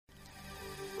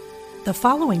The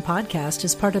following podcast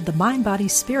is part of the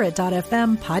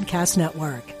MindBodySpirit.fm podcast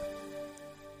network.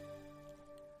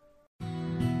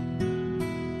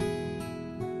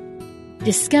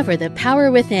 Discover the power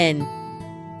within.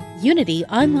 Unity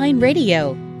Online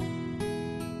Radio.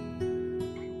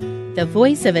 The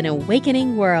voice of an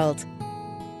awakening world.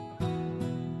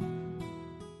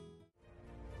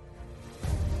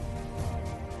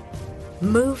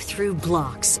 Move through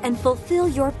blocks and fulfill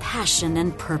your passion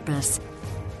and purpose.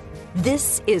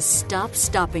 This is Stop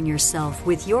Stopping Yourself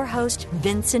with your host,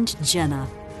 Vincent Genna.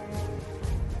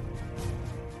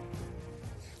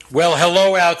 Well,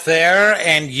 hello out there,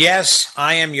 and yes,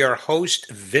 I am your host,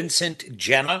 Vincent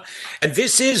Genna, and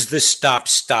this is the Stop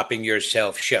Stopping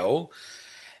Yourself show.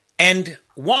 And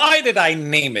why did I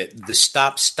name it the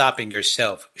Stop Stopping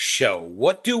Yourself show?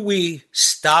 What do we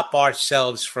stop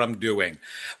ourselves from doing?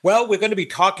 Well, we're going to be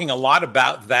talking a lot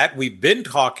about that. We've been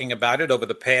talking about it over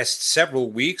the past several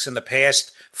weeks. In the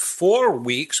past 4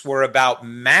 weeks were about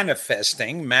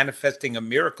manifesting a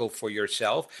miracle for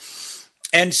yourself.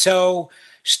 And so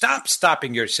stop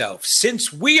stopping yourself.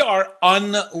 Since we are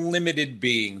unlimited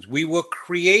beings, we were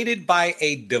created by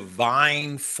a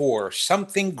divine force,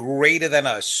 something greater than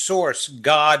us, source,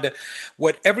 God,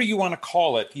 whatever you want to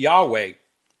call it, Yahweh.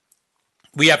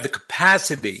 We have the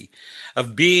capacity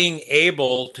of being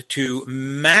able to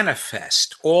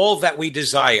manifest all that we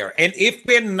desire. And if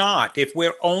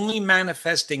we're only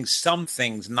manifesting some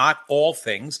things, not all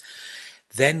things,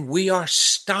 then we are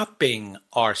stopping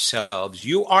ourselves.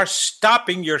 You are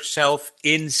stopping yourself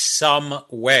in some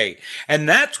way. And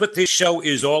that's what this show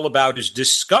is all about, is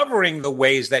discovering the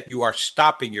ways that you are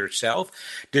stopping yourself,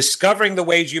 discovering the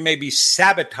ways you may be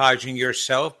sabotaging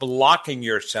yourself, blocking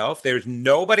yourself. There's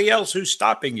nobody else who's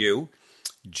stopping you,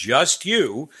 just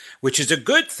you, which is a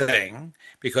good thing,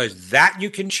 because that you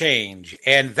can change.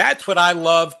 And that's what I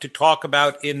love to talk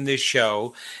about in this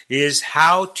show, is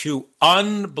how to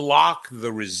unblock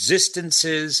the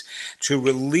resistances, to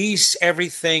release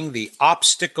everything, the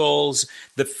obstacles,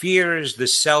 the fears, the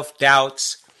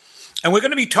self-doubts. And we're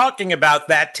going to be talking about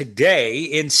that today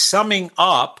in summing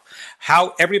up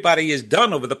how everybody has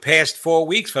done over the past 4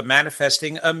 weeks for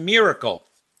manifesting a miracle.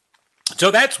 So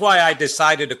that's why I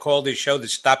decided to call this show the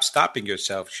Stop Stopping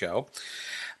Yourself show.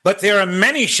 But there are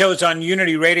many shows on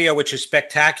Unity Radio which are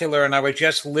spectacular, and I was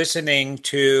just listening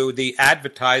to the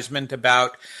advertisement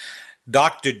about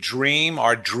Dr. Dream,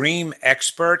 our dream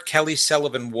expert, Kelly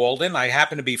Sullivan Walden. I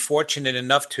happen to be fortunate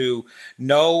enough to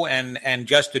know and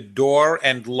just adore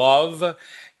and love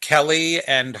Kelly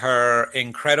and her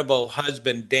incredible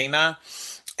husband, Dana.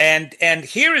 And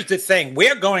here is the thing.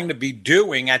 We're going to be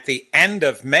doing at the end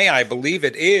of May, I believe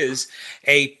it is,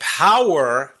 a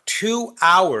power 2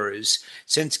 hours.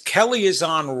 Since Kelly is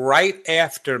on right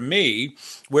after me,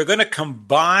 we're going to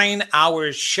combine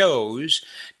our shows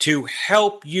to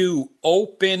help you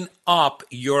open up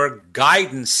your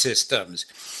guidance systems.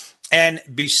 And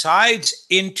besides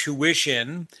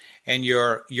intuition and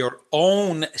your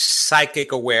own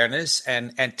psychic awareness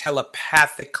and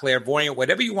telepathic, clairvoyant,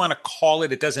 whatever you want to call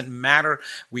it, it doesn't matter.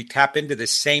 We tap into the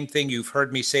same thing. You've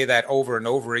heard me say that over and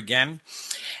over again.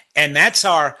 And that's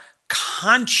our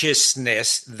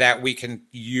consciousness that we can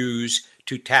use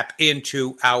to tap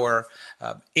into our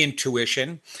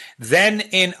intuition. Then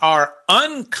in our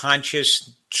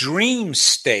unconscious dream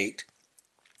state,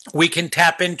 we can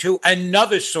tap into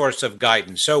another source of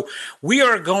guidance. So we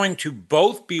are going to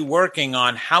both be working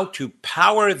on how to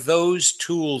power those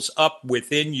tools up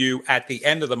within you at the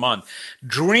end of the month.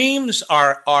 Dreams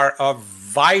are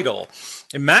vital.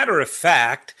 As a matter of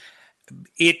fact,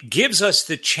 it gives us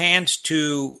the chance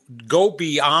to go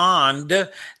beyond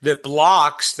the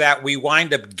blocks that we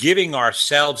wind up giving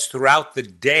ourselves throughout the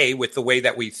day with the way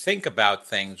that we think about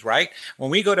things, right?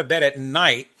 When we go to bed at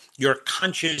night, your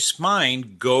conscious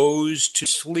mind goes to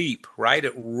sleep, right?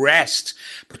 It rests,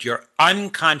 but your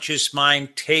unconscious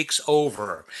mind takes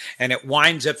over, and it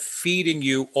winds up feeding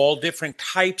you all different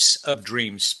types of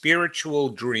dreams, spiritual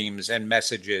dreams and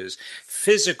messages,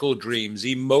 physical dreams,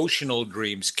 emotional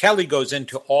dreams. Kelly goes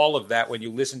into all of that when you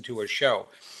listen to her show.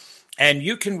 And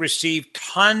you can receive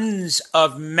tons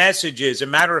of messages. As a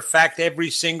matter of fact,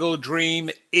 every single dream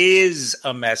is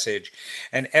a message.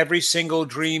 And every single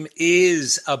dream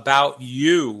is about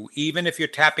you. Even if you're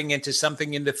tapping into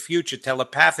something in the future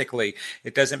telepathically,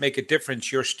 it doesn't make a difference.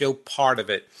 You're still part of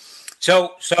it.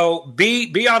 So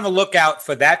be on the lookout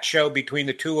for that show between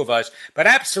the two of us. But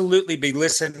absolutely be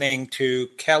listening to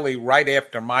Kelly right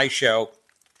after my show.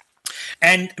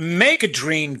 And make a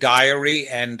dream diary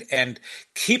and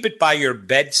keep it by your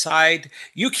bedside.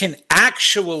 You can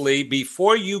actually,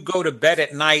 before you go to bed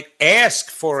at night,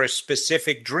 ask for a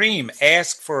specific dream,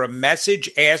 ask for a message,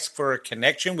 ask for a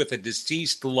connection with a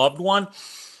deceased loved one.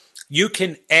 You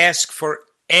can ask for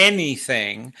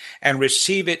anything and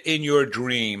receive it in your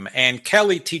dream. And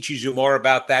Kelly teaches you more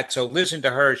about that, so listen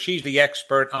to her. She's the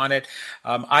expert on it.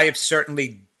 I have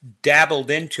certainly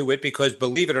dabbled into it because,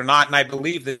 believe it or not, and I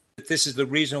believe that this is the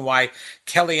reason why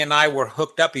Kelly and I were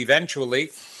hooked up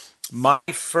eventually. My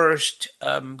first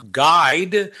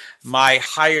guide, my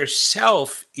higher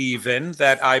self even,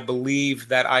 that I believe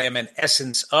that I am an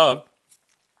essence of,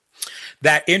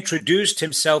 that introduced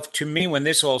himself to me when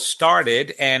this all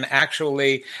started and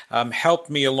actually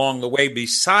helped me along the way,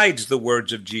 besides the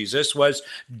words of Jesus, was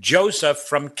Joseph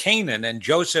from Canaan. And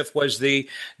Joseph was the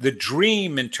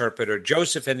dream interpreter,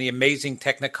 Joseph in the amazing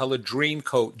Technicolor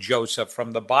Dreamcoat Joseph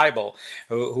from the Bible,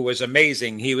 who was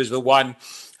amazing. He was the one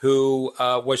who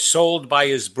was sold by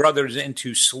his brothers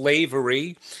into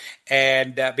slavery,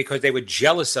 and because they were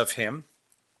jealous of him.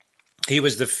 He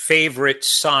was the favorite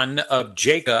son of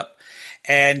Jacob.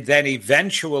 And then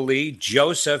eventually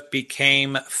Joseph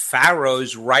became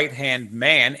Pharaoh's right-hand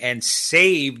man and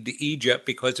saved Egypt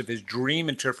because of his dream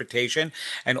interpretation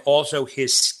and also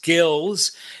his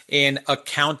skills in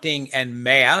accounting and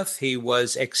math. He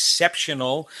was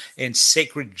exceptional in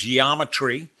sacred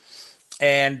geometry,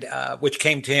 and which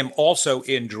came to him also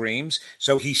in dreams.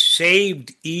 So he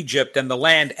saved Egypt and the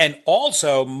land, and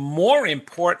also, more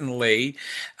importantly,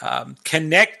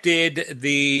 connected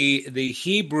the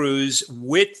Hebrews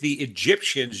with the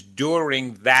Egyptians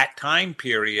during that time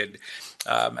period.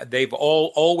 They've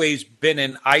always been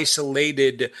an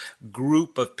isolated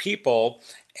group of people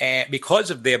because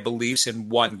of their beliefs in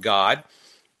one God.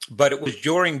 But it was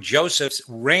during Joseph's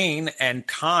reign and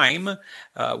time,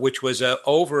 which was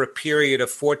over a period of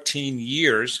 14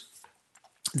 years,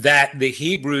 that the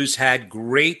Hebrews had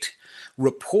great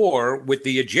rapport with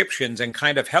the Egyptians and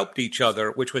kind of helped each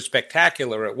other, which was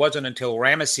spectacular. It wasn't until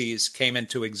Ramesses came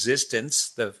into existence,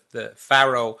 the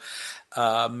pharaoh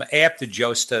after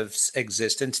Joseph's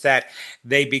existence, that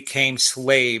they became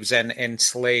slaves and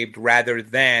enslaved rather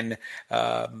than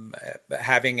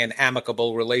having an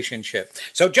amicable relationship.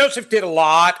 So Joseph did a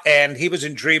lot, and he was a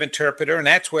dream interpreter, and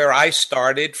that's where I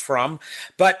started from.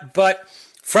 But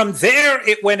from there,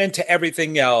 it went into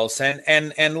everything else,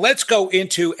 and let's go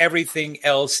into everything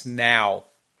else now.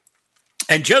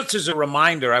 And just as a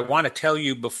reminder, I want to tell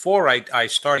you before I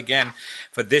start again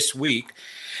for this week.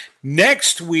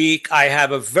 Next week, I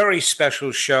have a very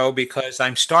special show because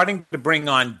I'm starting to bring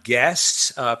on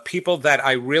guests, people that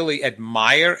I really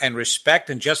admire and respect.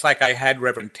 And just like I had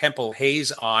Reverend Temple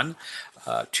Hayes on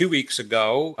 2 weeks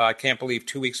ago, I can't believe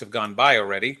 2 weeks have gone by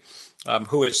already,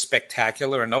 who is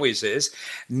spectacular and always is.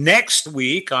 Next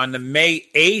week on the May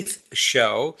 8th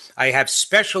show, I have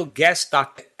special guest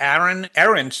Dr.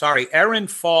 Erin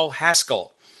Fall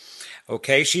Haskell.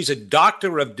 Okay, she's a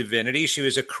doctor of divinity. She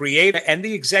was a creator and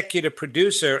the executive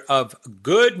producer of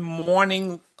Good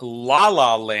Morning La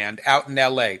La Land out in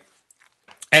LA.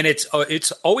 And it's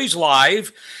always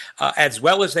live, as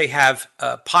well as they have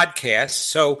podcasts.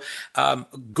 So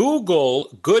Google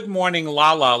Good Morning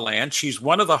La La Land. She's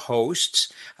one of the hosts.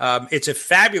 It's a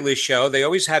fabulous show. They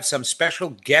always have some special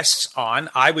guests on.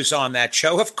 I was on that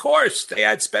show. Of course, they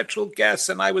had special guests,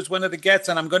 and I was one of the guests.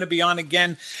 And I'm going to be on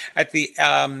again at the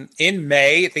in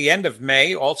May, at the end of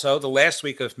May, also the last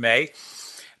week of May.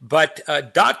 But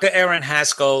Dr. Erin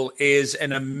Haskell is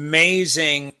an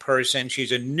amazing person.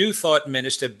 She's a New Thought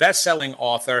minister, best-selling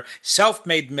author,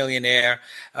 self-made millionaire,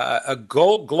 a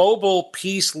Global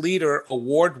Peace Leader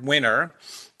Award winner.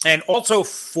 And also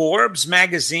Forbes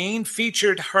magazine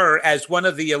featured her as one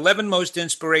of the 11 most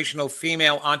inspirational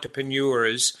female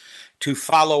entrepreneurs to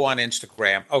follow on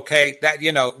Instagram. Okay, that,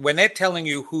 you know, when they're telling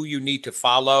you who you need to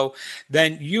follow,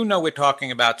 then you know we're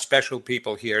talking about special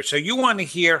people here. So you want to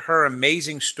hear her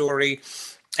amazing story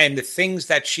and the things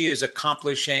that she is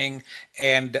accomplishing,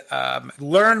 and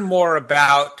learn more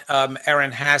about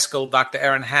Erin Haskell, Dr.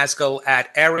 Erin Haskell,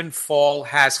 at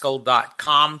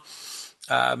erinfallhaskell.com.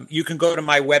 You can go to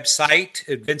my website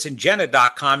at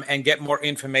vincentjenna.com and get more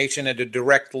information and a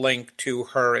direct link to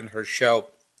her and her show.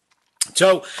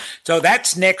 So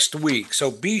that's next week.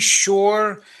 So be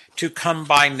sure to come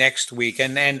by next week.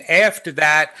 And then after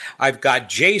that, I've got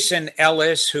Jason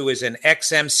Ellis, who is an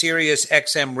Sirius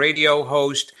XM radio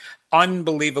host,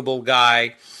 unbelievable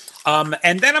guy.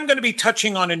 And then I'm going to be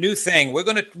touching on a new thing. We're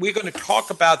going to talk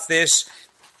about this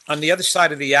on the other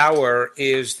side of the hour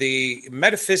is the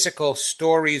metaphysical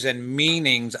stories and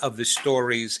meanings of the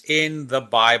stories in the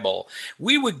Bible.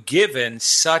 We were given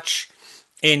such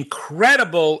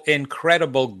incredible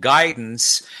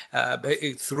guidance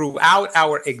throughout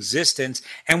our existence,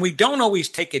 and we don't always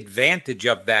take advantage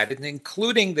of that,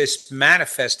 including this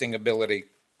manifesting ability.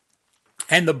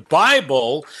 And the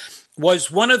Bible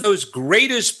was one of those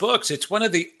greatest books. It's one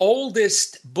of the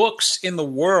oldest books in the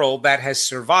world that has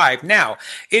survived. Now,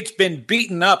 it's been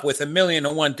beaten up with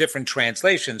 1,000,001 different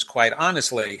translations, quite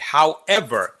honestly.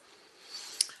 However,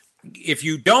 if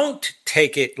you don't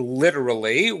take it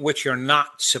literally, which you're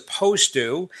not supposed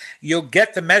to, you'll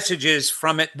get the messages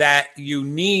from it that you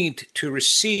need to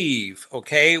receive,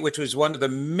 okay? Which was one of the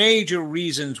major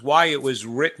reasons why it was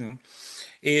written,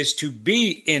 is to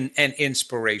be in an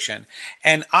inspiration.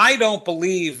 And I don't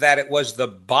believe that it was the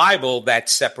Bible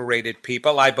that separated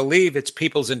people. I believe it's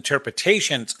people's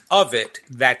interpretations of it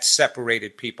that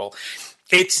separated people.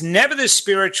 It's never the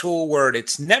spiritual word.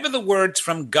 It's never the words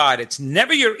from God. It's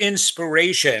never your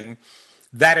inspiration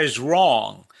that is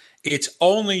wrong. It's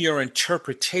only your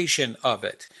interpretation of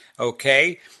it,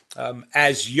 okay?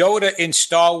 As Yoda in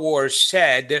Star Wars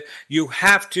said, you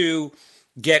have to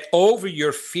get over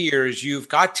your fears. You've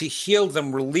got to heal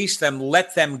them, release them,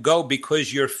 let them go,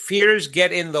 because your fears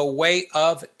get in the way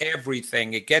of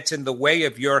everything. It gets in the way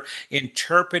of your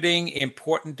interpreting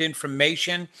important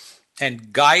information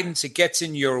and guidance. It gets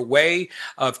in your way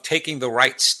of taking the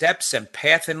right steps and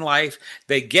path in life.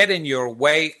 They get in your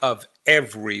way of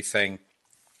everything.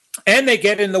 And they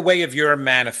get in the way of your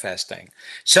manifesting.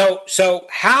 So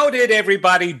how did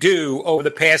everybody do over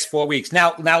the past 4 weeks?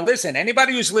 Now listen,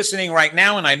 anybody who's listening right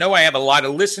now, and I know I have a lot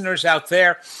of listeners out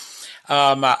there.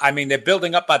 They're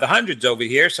building up by the hundreds over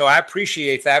here, so I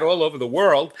appreciate that all over the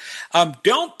world.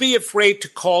 Don't be afraid to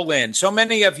call in. So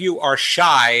many of you are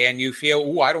shy and you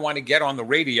feel, I don't want to get on the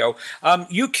radio.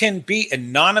 You can be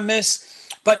anonymous,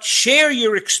 but share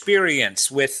your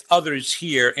experience with others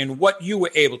here and what you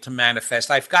were able to manifest.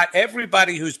 I've got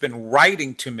everybody who's been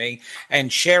writing to me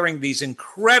and sharing these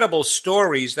incredible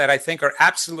stories that I think are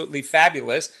absolutely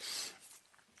fabulous.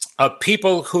 Of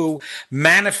people who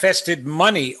manifested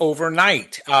money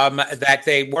overnight, that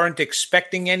they weren't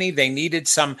expecting any. They needed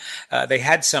some, they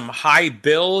had some high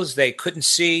bills. They couldn't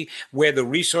see where the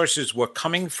resources were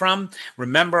coming from.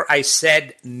 Remember, I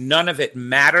said none of it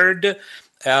mattered.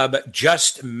 But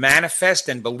just manifest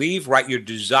and believe, write your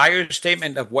desire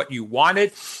statement of what you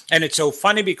wanted. And it's so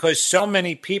funny because so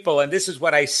many people, and this is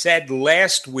what I said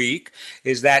last week,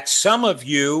 is that some of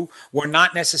you were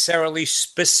not necessarily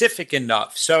specific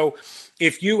enough. So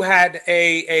if you had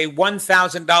a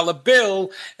 $1,000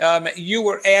 bill, you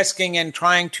were asking and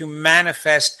trying to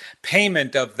manifest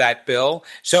payment of that bill.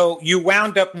 So you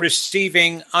wound up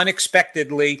receiving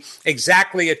unexpectedly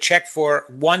exactly a check for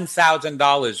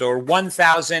 $1,000 or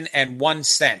 1,001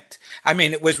 cents. I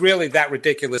mean, it was really that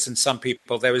ridiculous in some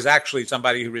people. There was actually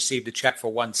somebody who received a check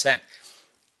for 1 cent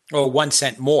or 1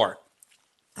 cent more.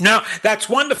 Now, that's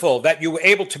wonderful that you were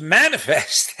able to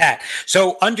manifest that.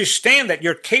 So understand that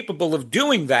you're capable of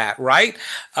doing that, right?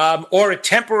 Or a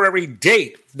temporary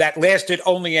date that lasted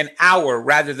only an hour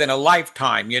rather than a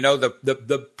lifetime,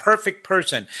 the perfect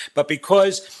person. But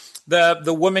because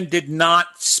the woman did not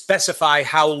specify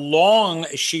how long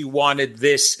she wanted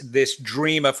this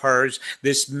dream of hers,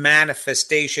 this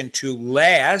manifestation to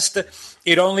last,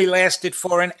 it only lasted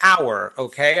for an hour,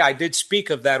 okay? I did speak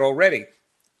of that already.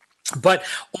 But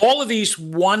all of these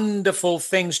wonderful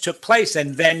things took place.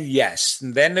 And then, yes,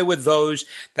 and then there were those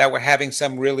that were having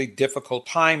some really difficult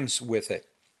times with it.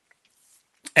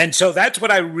 And so that's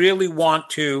what I really want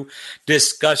to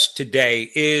discuss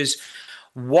today is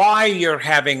why you're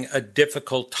having a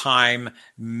difficult time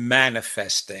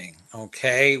manifesting,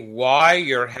 okay? Why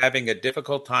you're having a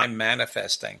difficult time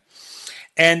manifesting.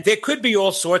 And there could be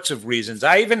all sorts of reasons.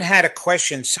 I even had a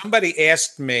question. Somebody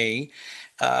asked me,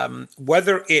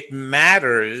 whether it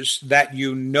matters that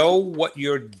you know what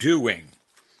you're doing.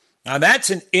 Now,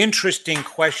 that's an interesting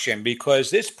question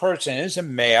because this person is a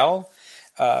male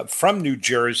from New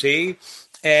Jersey,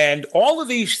 and all of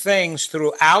these things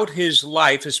throughout his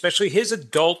life, especially his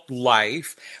adult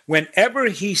life, whenever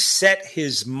he set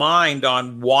his mind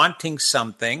on wanting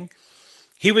something,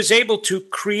 he was able to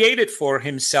create it for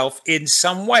himself in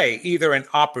some way. Either an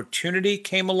opportunity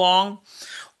came along,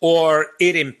 or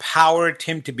it empowered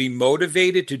him to be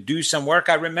motivated to do some work.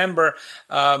 I remember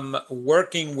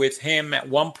working with him at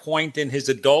one point in his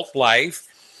adult life.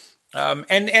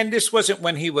 And this wasn't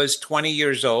when he was 20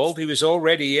 years old. He was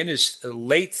already in his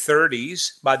late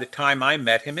 30s by the time I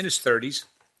met him, in his 30s.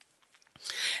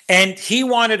 And he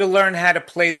wanted to learn how to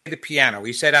play the piano.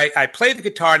 He said, I play the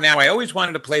guitar now. I always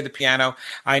wanted to play the piano.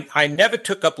 I never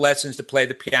took up lessons to play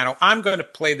the piano. I'm going to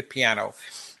play the piano.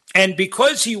 And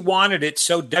because he wanted it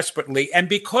so desperately, and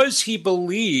because he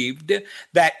believed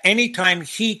that anytime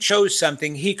he chose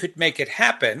something, he could make it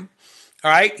happen, all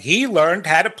right, he learned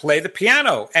how to play the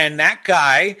piano. And that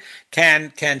guy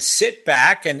can sit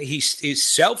back, and he's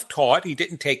self-taught. He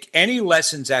didn't take any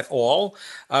lessons at all,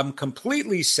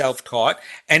 completely self-taught,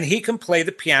 and he can play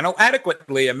the piano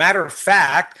adequately. A matter of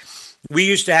fact, we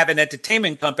used to have an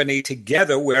entertainment company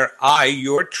together where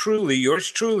yours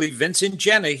truly, Vincent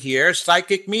Jenna here,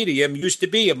 psychic medium, used to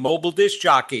be a mobile disc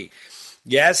jockey.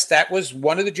 Yes, that was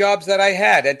one of the jobs that I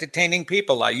had, entertaining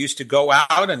people. I used to go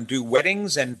out and do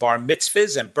weddings and bar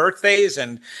mitzvahs and birthdays,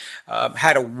 and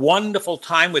had a wonderful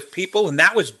time with people. And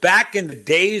that was back in the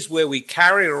days where we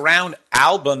carried around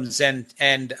albums and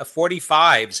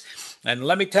 45s. And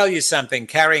let me tell you something,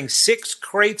 carrying 6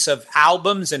 crates of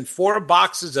albums and 4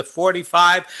 boxes of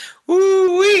 45,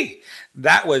 woo-wee,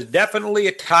 that was definitely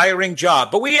a tiring job.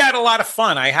 But we had a lot of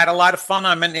fun. I had a lot of fun.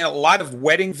 I'm in a lot of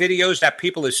wedding videos that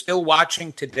people are still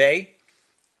watching today.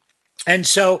 And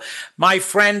so my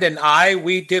friend and I,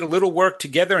 we did a little work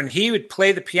together, and he would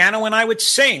play the piano and I would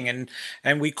sing,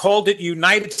 and we called it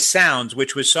United Sounds,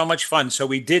 which was so much fun. So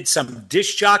we did some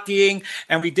disc jockeying,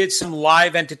 and we did some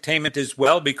live entertainment as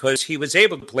well, because he was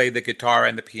able to play the guitar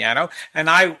and the piano,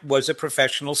 and I was a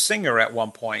professional singer at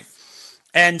one point.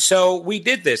 And so we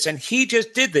did this, and he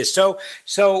just did this.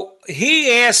 So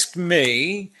he asked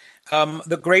me,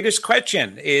 the greatest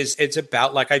question is, it's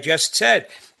about, like I just said,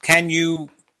 can you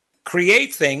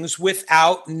create things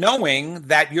without knowing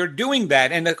that you're doing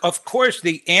that? And of course,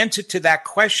 the answer to that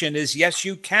question is yes,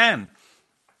 you can.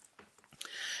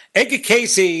 Edgar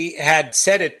Cayce had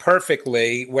said it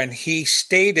perfectly when he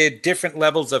stated different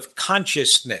levels of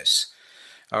consciousness.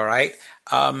 All right.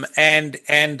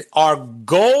 And our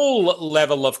goal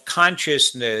level of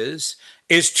consciousness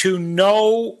is to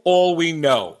know all we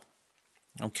know.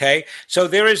 Okay, so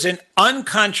there is an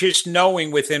unconscious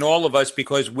knowing within all of us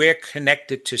because we're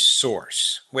connected to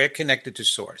source. We're connected to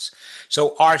source.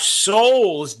 So our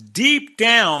souls deep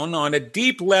down on a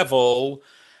deep level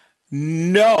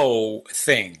know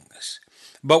things.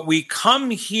 But we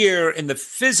come here in the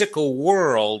physical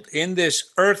world, in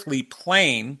this earthly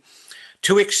plane,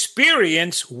 to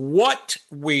experience what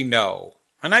we know.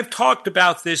 And I've talked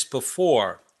about this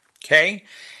before. Okay,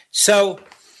 so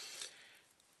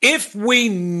if we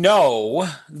know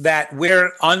that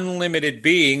we're unlimited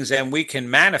beings and we can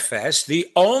manifest,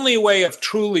 the only way of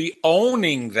truly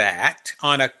owning that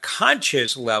on a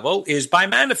conscious level is by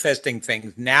manifesting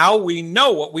things. Now we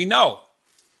know what we know.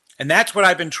 And that's what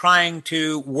I've been trying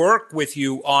to work with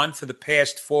you on for the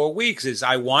past 4 weeks, is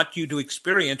I want you to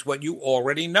experience what you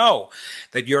already know,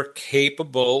 that you're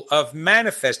capable of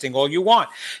manifesting all you want.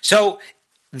 So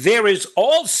there is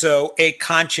also a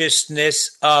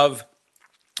consciousness of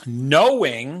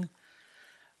knowing,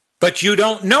 but you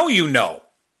don't know you know.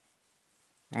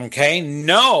 Okay?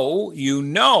 Know you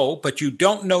know, but you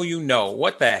don't know you know.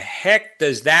 What the heck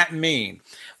does that mean?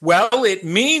 Well, it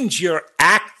means you're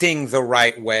acting the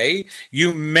right way.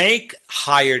 You make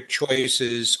higher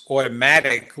choices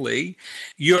automatically.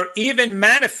 You're even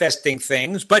manifesting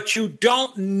things, but you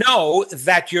don't know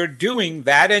that you're doing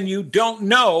that, and you don't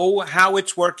know how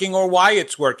it's working or why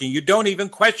it's working. You don't even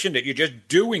question it. You're just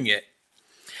doing it.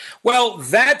 Well,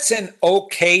 that's an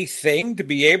okay thing to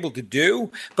be able to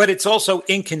do, but it's also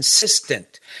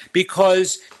inconsistent,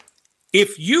 because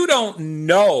if you don't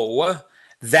know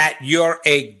that you're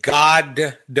a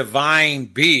God divine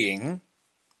being,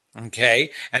 okay,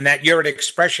 and that you're an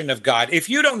expression of God, if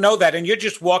you don't know that and you're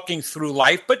just walking through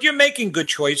life, but you're making good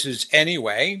choices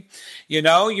anyway, you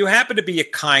know, you happen to be a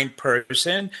kind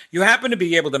person, you happen to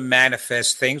be able to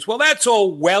manifest things, well, that's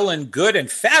all well and good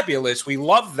and fabulous. We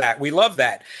love that. We love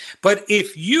that. But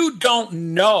if you don't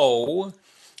know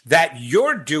that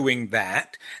you're doing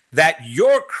that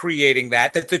you're creating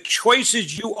that the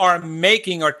choices you are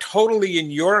making are totally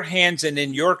in your hands and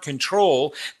in your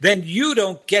control, then you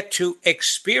don't get to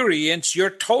experience your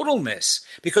totalness,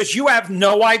 because you have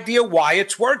no idea why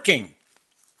it's working.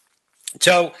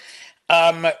 So,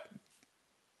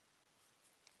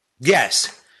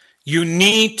 yes, you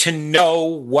need to know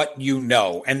what you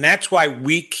know. And that's why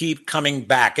we keep coming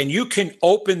back. And you can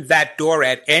open that door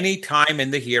at any time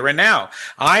in the here and now.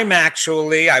 I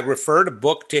referred a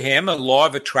book to him, A Law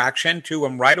of Attraction, to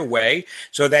him right away,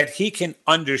 so that he can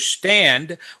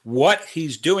understand what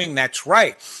he's doing that's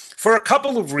right. For a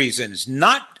couple of reasons.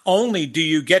 Not only do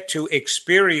you get to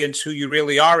experience who you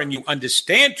really are and you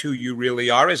understand who you really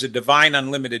are as a divine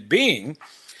unlimited being,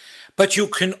 but you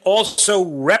can also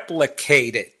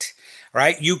replicate it,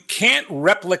 right? You can't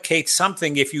replicate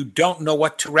something if you don't know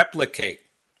what to replicate.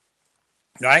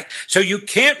 Right? So you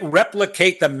can't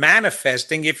replicate the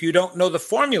manifesting if you don't know the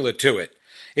formula to it.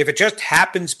 If it just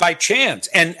happens by chance.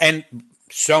 And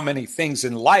so many things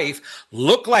in life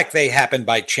look like they happen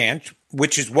by chance,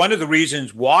 which is one of the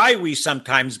reasons why we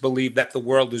sometimes believe that the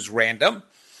world is random.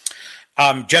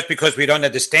 Just because we don't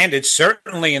understand it.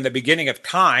 Certainly in the beginning of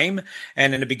time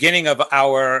and in the beginning of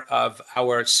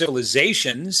our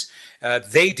civilizations,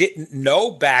 they didn't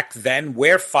know back then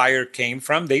where fire came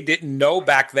from. They didn't know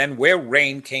back then where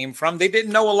rain came from. They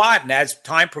didn't know a lot. And as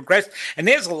time progressed, and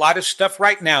there's a lot of stuff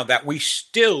right now that we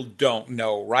still don't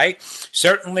know, right?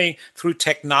 Certainly through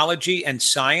technology and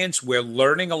science, we're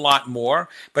learning a lot more,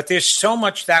 but there's so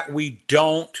much that we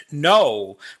don't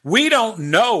know. We don't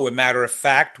know, a matter of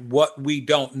fact, what we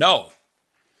don't know.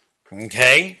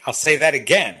 Okay? I'll say that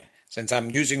again, since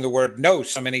I'm using the word know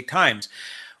so many times.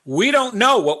 We don't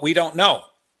know what we don't know,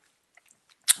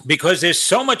 because there's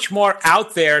so much more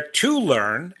out there to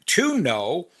learn, to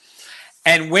know,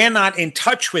 and we're not in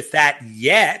touch with that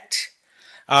yet.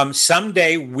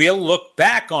 Someday we'll look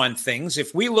back on things.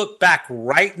 If we look back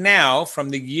right now from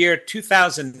the year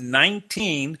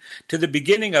 2019 to the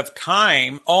beginning of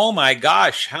time, oh my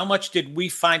gosh, how much did we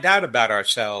find out about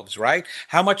ourselves, right?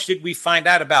 How much did we find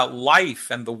out about life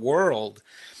and the world?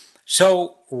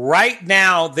 So right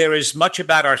now, there is much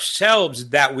about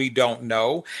ourselves that we don't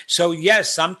know. So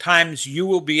yes, sometimes you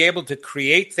will be able to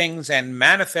create things and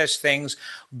manifest things,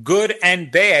 good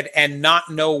and bad, and not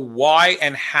know why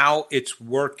and how it's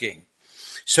working.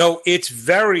 So it's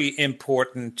very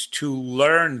important to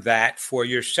learn that for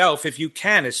yourself if you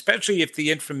can, especially if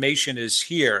the information is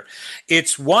here.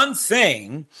 It's one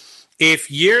thing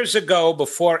if years ago,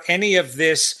 before any of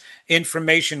this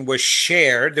information was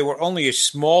shared, there were only a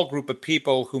small group of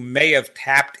people who may have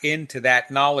tapped into that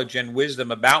knowledge and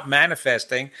wisdom about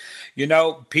manifesting. You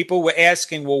know, people were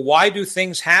asking, well, why do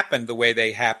things happen the way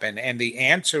they happen? And the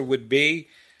answer would be,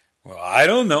 well, I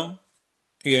don't know.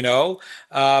 You know,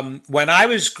 when I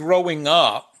was growing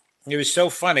up, it was so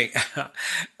funny.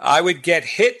 I would get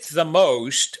hit the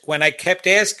most when I kept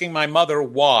asking my mother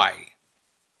why.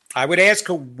 I would ask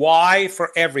her why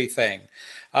for everything.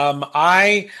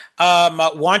 I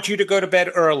want you to go to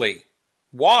bed early.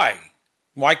 Why?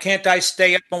 Why can't I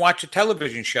stay up and watch a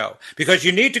television show? Because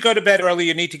you need to go to bed early.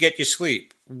 You need to get your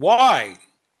sleep. Why?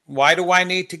 Why do I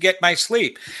need to get my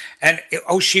sleep? And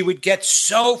she would get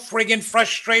so friggin'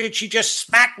 frustrated. She'd just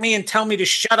smack me and tell me to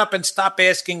shut up and stop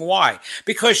asking why,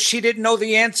 because she didn't know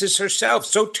the answers herself.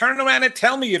 So turn around and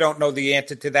tell me you don't know the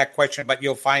answer to that question, but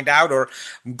you'll find out, or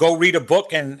go read a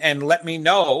book and let me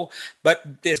know.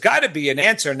 But there's got to be an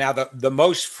answer. Now, the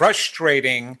most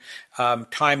frustrating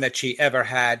time that she ever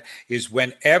had is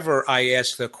whenever I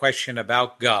asked the question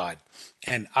about God.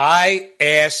 And I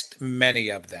asked many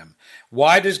of them.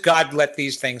 Why does God let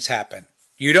these things happen?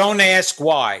 You don't ask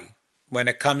why when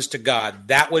it comes to God.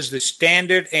 That was the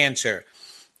standard answer.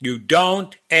 You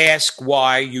don't ask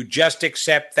why. You just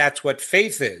accept that's what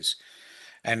faith is.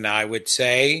 And I would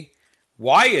say,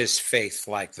 why is faith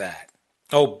like that?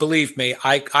 Oh, believe me,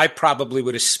 I probably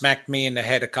would have smacked me in the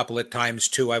head a couple of times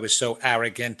too. I was so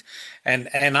arrogant. And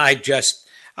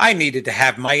I needed to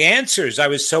have my answers. I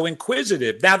was so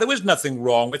inquisitive. Now, there was nothing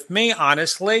wrong with me,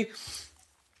 honestly.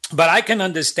 But I can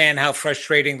understand how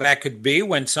frustrating that could be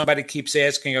when somebody keeps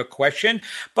asking a question.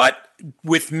 But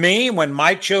with me, when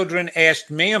my children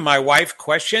asked me and my wife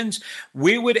questions,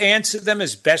 we would answer them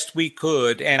as best we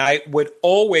could. And I would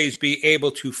always be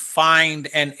able to find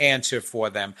an answer for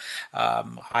them.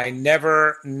 I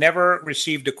never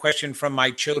received a question from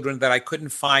my children that I couldn't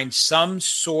find some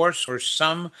source or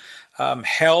some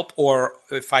help, or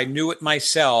if I knew it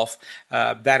myself,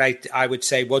 that I would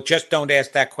say, well, just don't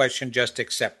ask that question, just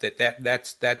accept it.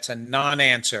 That's a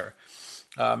non-answer.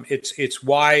 It's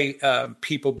why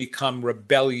people become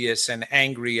rebellious and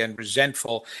angry and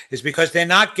resentful, is because they're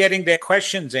not getting their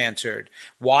questions answered.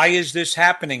 Why is this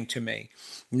happening to me?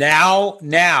 Now,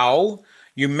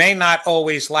 you may not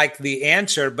always like the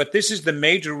answer, but this is the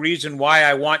major reason why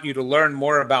I want you to learn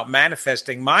more about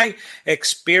manifesting. My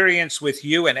experience with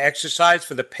you and exercise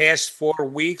for the past 4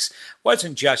 weeks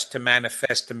wasn't just to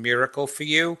manifest a miracle for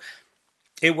you.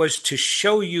 It was to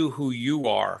show you who you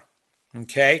are.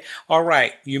 Okay? All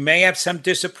right. You may have some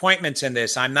disappointments in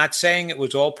this. I'm not saying it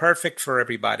was all perfect for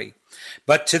everybody,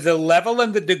 but to the level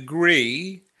and the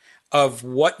degree of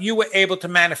what you were able to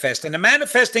manifest. And the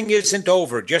manifesting isn't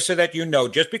over, just so that you know.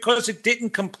 Just because it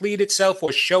didn't complete itself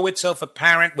or show itself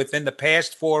apparent within the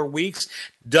past 4 weeks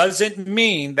doesn't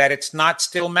mean that it's not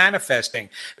still manifesting,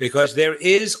 because there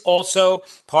is also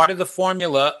part of the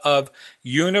formula of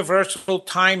universal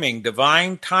timing,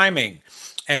 divine timing.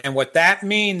 And what that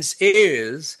means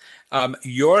is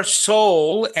your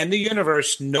soul and the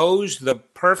universe knows the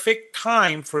perfect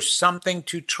time for something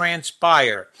to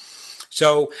transpire.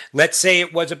 So let's say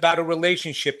it was about a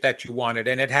relationship that you wanted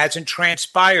and it hasn't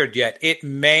transpired yet. It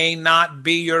may not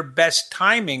be your best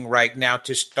timing right now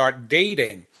to start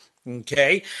dating.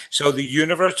 Okay, so the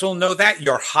universe will know that.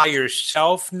 Your higher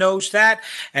self knows that,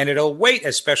 and it'll wait,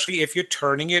 especially if you're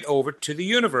turning it over to the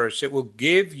universe. It will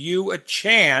give you a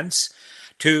chance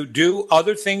to do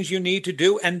other things you need to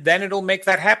do, and then it'll make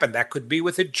that happen. That could be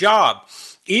with a job,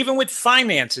 even with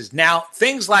finances. Now,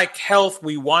 things like health,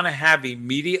 we want to have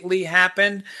immediately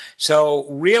happen. So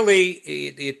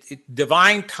really,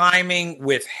 divine timing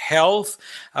with health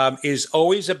is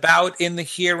always about in the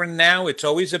here and now. It's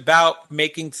always about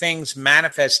making things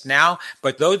manifest now.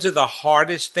 But those are the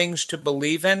hardest things to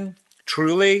believe in.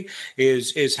 Truly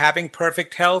is having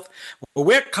perfect health. Well,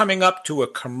 we're coming up to a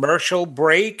commercial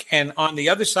break, and on the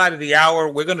other side of the hour,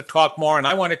 we're going to talk more, and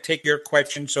I want to take your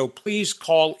questions, so please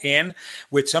call in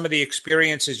with some of the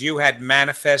experiences you had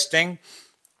manifesting.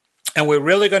 And we're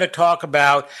really going to talk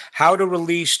about how to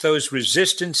release those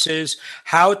resistances,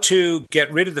 how to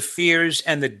get rid of the fears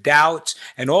and the doubts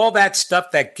and all that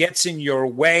stuff that gets in your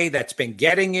way, that's been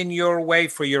getting in your way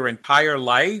for your entire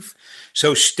life.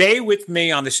 So stay with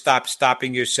me on the Stop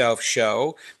Stopping Yourself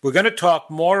show. We're going to talk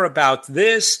more about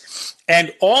this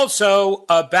and also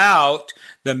about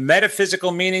the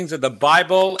metaphysical meanings of the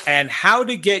Bible and how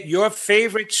to get your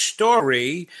favorite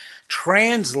story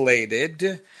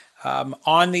translated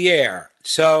on the air.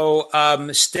 So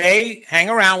hang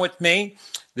around with me.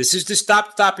 This is the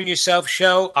Stop Stopping Yourself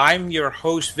show. I'm your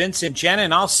host, Vincent Jenna,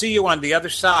 and I'll see you on the other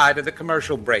side of the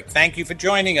commercial break. Thank you for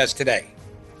joining us today.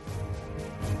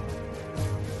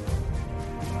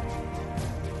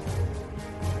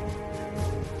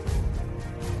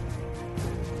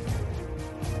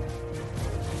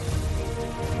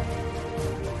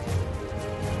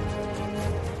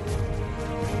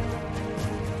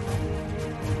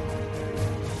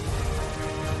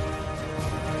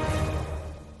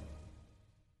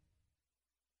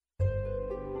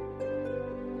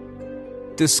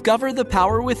 Discover the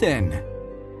power within.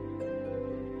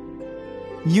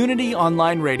 Unity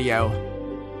Online Radio.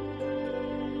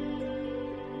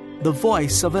 The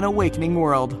voice of an awakening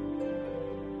world.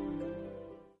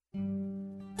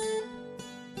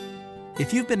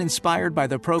 If you've been inspired by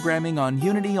the programming on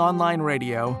Unity Online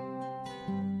Radio,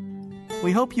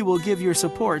 we hope you will give your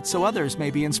support so others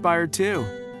may be inspired too.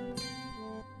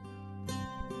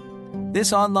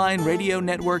 This online radio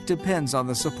network depends on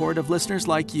the support of listeners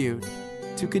like you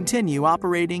to continue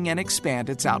operating and expand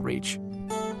its outreach.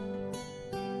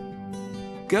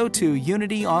 Go to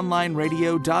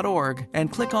unityonlineradio.org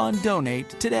and click on Donate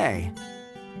today.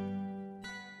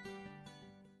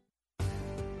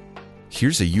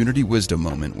 Here's a Unity Wisdom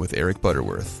moment with Eric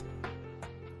Butterworth.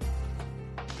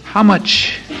 How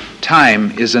much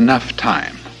time is enough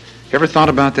time? You ever thought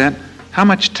about that? How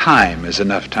much time is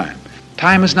enough time?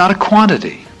 Time is not a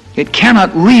quantity. It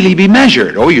cannot really be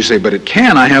measured. Oh, you say, but it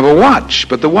can. I have a watch.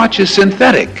 But the watch is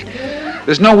synthetic.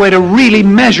 There's no way to really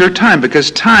measure time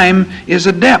because time is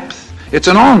a depth. It's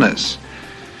an allness.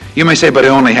 You may say, but I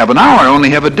only have an hour. I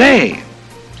only have a day.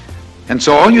 And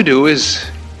so all you do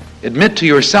is admit to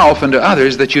yourself and to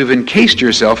others that you've encased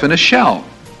yourself in a shell.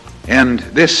 And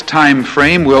this time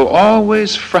frame will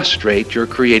always frustrate your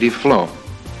creative flow.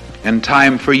 And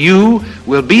time for you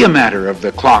will be a matter of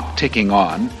the clock ticking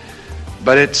on,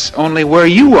 but it's only where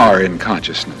you are in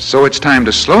consciousness. So it's time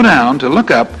to slow down, to look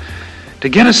up, to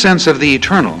get a sense of the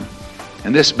eternal.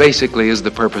 And this basically is the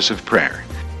purpose of prayer.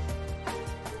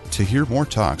 To hear more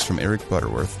talks from Eric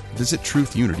Butterworth, visit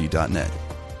truthunity.net.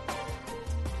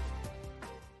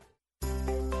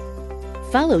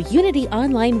 Follow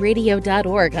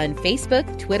UnityOnlineRadio.org on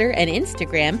Facebook, Twitter, and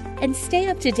Instagram, and stay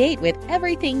up to date with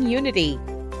everything Unity.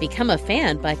 Become a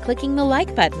fan by clicking the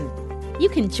like button. You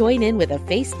can join in with a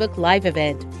Facebook Live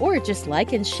event or just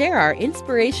like and share our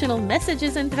inspirational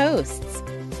messages and posts.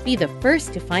 Be the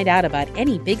first to find out about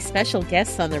any big special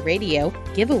guests on the radio,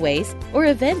 giveaways, or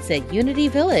events at Unity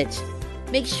Village.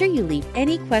 Make sure you leave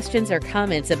any questions or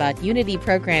comments about Unity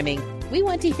programming. We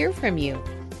want to hear from you.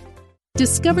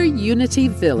 Discover Unity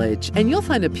Village, and you'll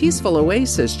find a peaceful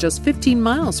oasis just 15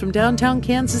 miles from downtown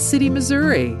Kansas City,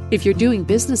 Missouri. If you're doing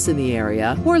business in the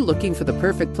area or looking for the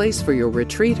perfect place for your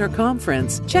retreat or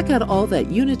conference, check out all that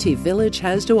Unity Village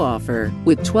has to offer.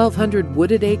 With 1,200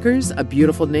 wooded acres, a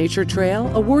beautiful nature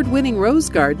trail, award-winning rose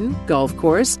garden, golf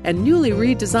course, and newly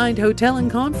redesigned hotel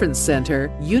and conference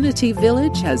center, Unity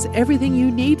Village has everything you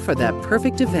need for that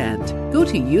perfect event. Go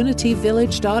to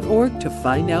unityvillage.org to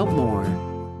find out more.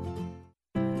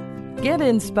 Get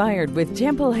inspired with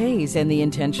Temple Hayes and the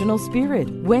Intentional Spirit,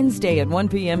 Wednesday at 1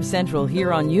 p.m. Central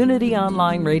here on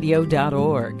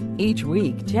UnityOnlineRadio.org. Each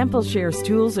week, Temple shares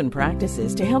tools and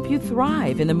practices to help you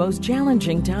thrive in the most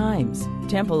challenging times.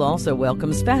 Temple also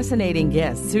welcomes fascinating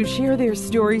guests who share their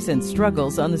stories and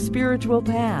struggles on the spiritual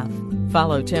path.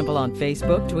 Follow Temple on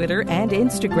Facebook, Twitter, and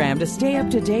Instagram to stay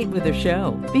up to date with the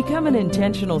show. Become an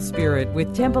Intentional Spirit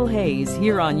with Temple Hayes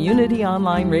here on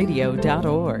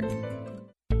UnityOnlineRadio.org.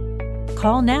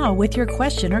 Call now with your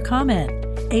question or comment.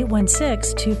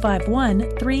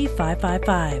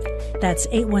 816-251-3555. That's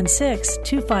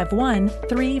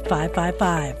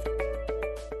 816-251-3555.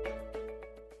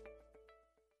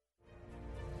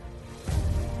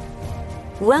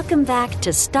 Welcome back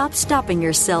to Stop Stopping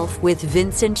Yourself with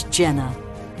Vincent Genna.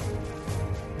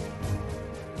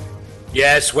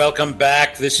 Yes, welcome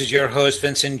back. This is your host,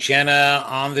 Vincent Genna,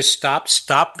 on the Stop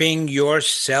Stopping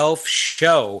Yourself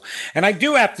show. And I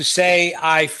do have to say,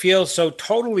 I feel so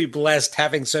totally blessed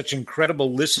having such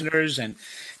incredible listeners and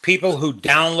people who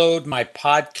download my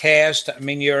podcast. I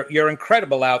mean, you're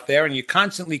incredible out there, and you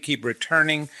constantly keep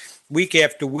returning week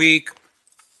after week.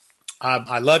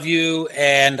 I love you,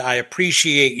 and I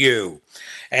appreciate you.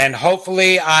 And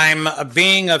hopefully I'm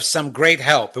being of some great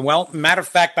help. And well, matter of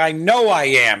fact, I know I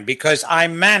am, because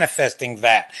I'm manifesting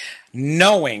that,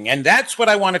 knowing. And that's what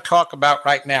I want to talk about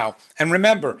right now. And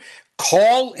remember,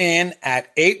 call in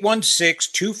at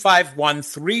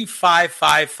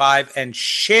 816-251-3555 and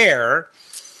share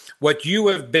what you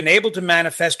have been able to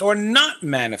manifest or not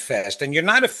manifest. And you're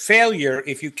not a failure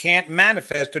if you can't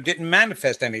manifest or didn't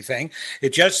manifest anything.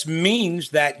 It just means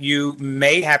that you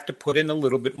may have to put in a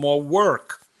little bit more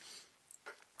work.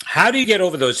 How do you get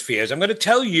over those fears? I'm going to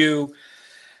tell you,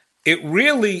 it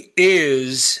really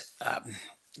is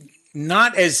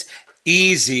not as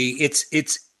easy.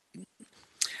 It's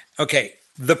okay.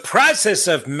 The process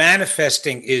of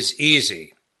manifesting is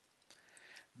easy.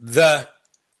 The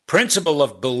principle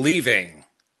of believing,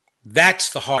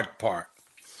 that's the hard part.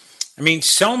 I mean,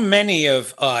 so many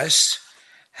of us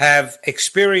have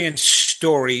experienced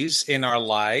stories in our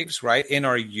lives, right? In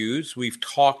our youth. We've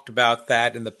talked about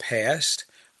that in the past.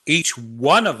 Each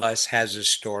one of us has a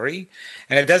story,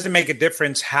 and it doesn't make a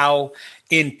difference how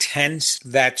intense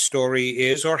that story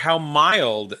is or how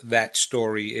mild that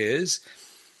story is.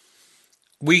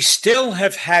 We still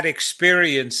have had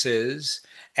experiences,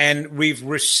 and we've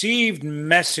received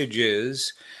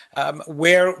messages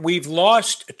where we've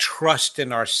lost trust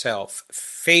in ourselves,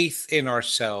 faith in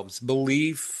ourselves,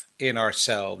 belief in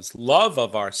ourselves, love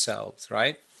of ourselves,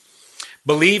 right?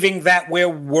 Believing that we're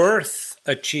worth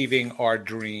achieving our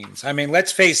dreams. I mean,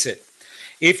 let's face it.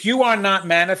 If you are not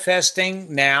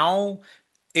manifesting now,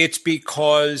 it's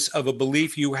because of a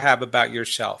belief you have about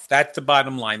yourself. That's the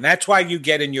bottom line. That's why you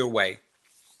get in your way.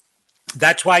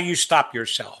 That's why you stop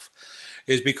yourself,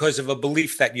 is because of a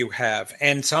belief that you have.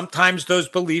 And sometimes those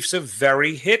beliefs are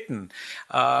very hidden.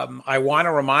 I want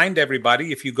to remind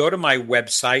everybody, if you go to my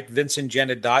website,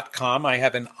 vincentgenna.com, I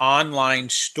have an online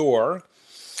store.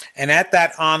 And at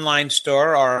that online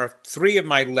store are 3 of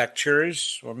my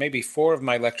lectures, or maybe 4 of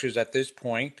my lectures at this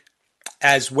point,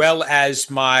 as well as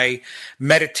my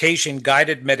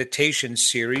guided meditation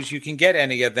series. You can get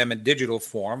any of them in digital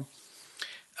form.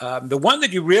 The one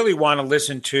that you really want to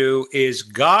listen to is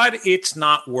God, It's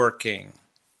Not Working.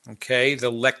 Okay,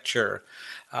 the lecture.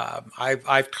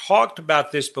 I've talked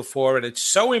about this before, and it's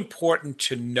so important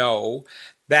to know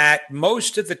that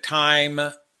most of the time,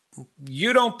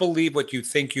 you don't believe what you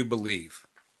think you believe,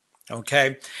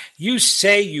 okay? You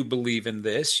say you believe in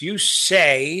this. You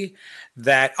say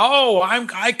that,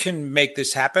 I can make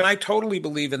this happen. I totally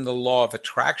believe in the law of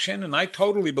attraction, and I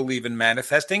totally believe in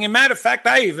manifesting. And matter of fact,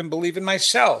 I even believe in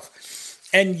myself.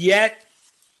 And yet,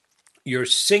 you're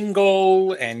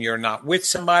single and you're not with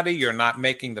somebody. You're not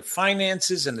making the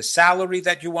finances and the salary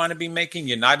that you want to be making.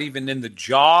 You're not even in the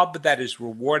job that is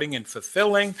rewarding and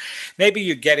fulfilling. Maybe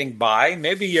you're getting by.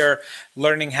 Maybe you're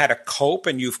learning how to cope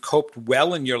and you've coped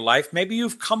well in your life. Maybe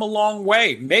you've come a long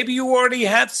way. Maybe you already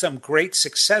have some great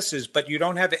successes, but you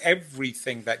don't have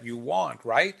everything that you want,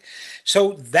 right?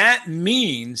 So that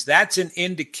means that's an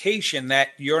indication that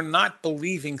you're not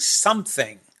believing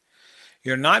something.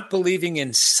 You're not believing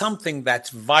in something that's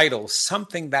vital,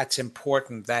 something that's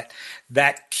important,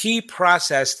 that key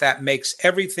process that makes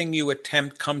everything you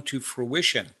attempt come to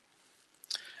fruition.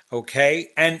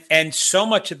 Okay? And so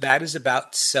much of that is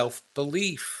about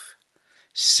self-belief.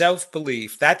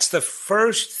 Self-belief. That's the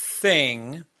first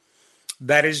thing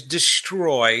that is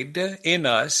destroyed in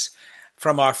us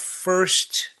from our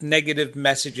first negative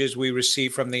messages we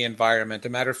receive from the environment. As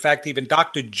a matter of fact, even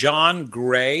Dr. John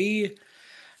Gray,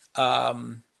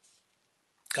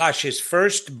 his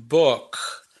first book,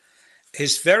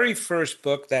 his very first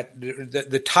book, that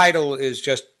the title is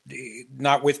just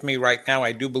not with me right now.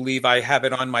 I do believe I have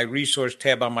it on my resource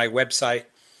tab on my website.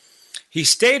 He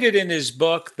stated in his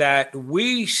book that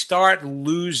we start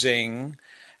losing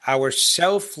our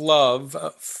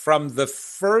self-love from the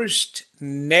first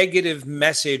negative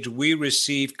message we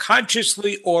receive,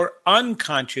 consciously or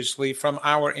unconsciously, from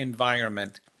our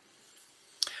environment.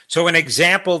 So an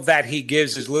example that he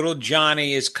gives is little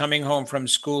Johnny is coming home from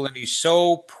school and he's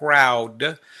so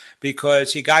proud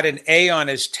because he got an A on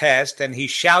his test, and he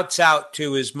shouts out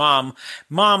to his mom,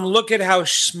 "Mom, look at how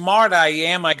smart I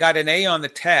am. I got an A on the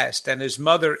test." And his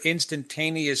mother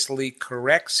instantaneously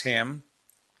corrects him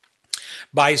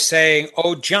by saying,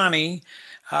 "Oh, Johnny,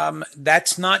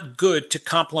 that's not good to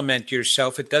compliment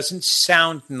yourself. It doesn't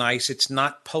sound nice. It's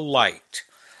not polite.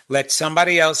 Let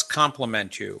somebody else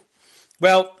compliment you."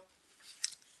 Well,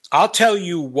 I'll tell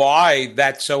you why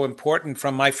that's so important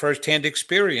from my firsthand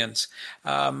experience.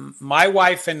 My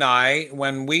wife and I,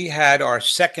 when we had our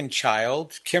second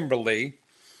child, Kimberly,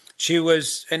 she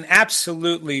was an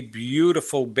absolutely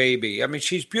beautiful baby. I mean,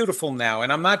 she's beautiful now,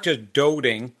 and I'm not just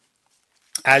doting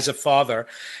as a father.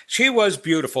 She was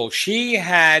beautiful. She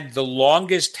had the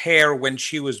longest hair when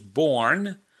she was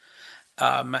born.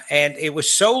 And it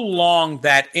was so long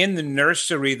that in the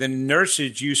nursery, the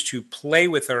nurses used to play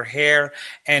with her hair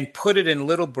and put it in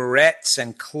little barrettes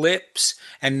and clips.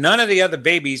 And none of the other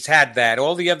babies had that.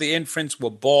 All the other infants were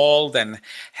bald and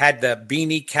had the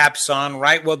beanie caps on,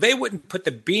 right? Well, they wouldn't put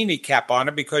the beanie cap on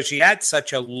her because she had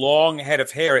such a long head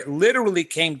of hair. It literally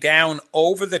came down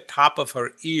over the top of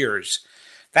her ears.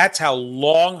 That's how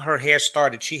long her hair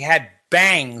started. She had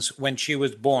bangs when she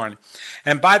was born.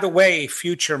 And by the way,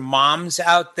 future moms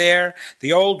out there,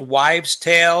 the old wives'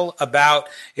 tale about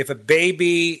if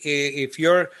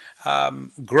you're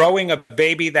growing a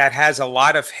baby that has a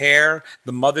lot of hair,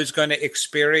 the mother's going to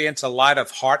experience a lot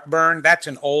of heartburn. That's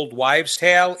an old wives'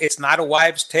 tale. It's not a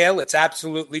wives' tale. It's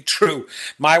absolutely true.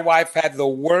 My wife had the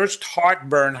worst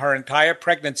heartburn her entire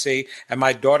pregnancy, and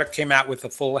my daughter came out with a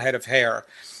full head of hair.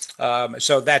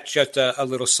 So that's just a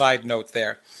little side note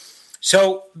there.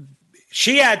 So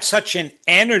she had such an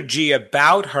energy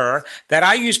about her that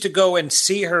I used to go and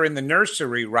see her in the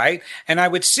nursery, right? And I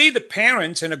would see the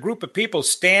parents and a group of people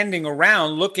standing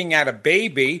around looking at a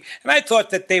baby, and I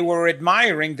thought that they were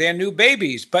admiring their new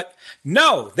babies. But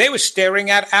no, they were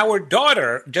staring at our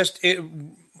daughter,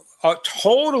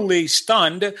 totally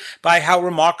stunned by how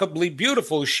remarkably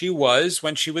beautiful she was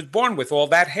when she was born with all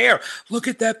that hair. Look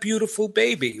at that beautiful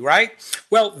baby, right?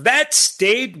 Well, that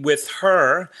stayed with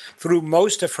her through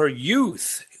most of her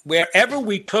youth. Wherever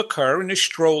we took her in a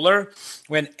stroller,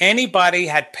 when anybody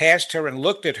had passed her and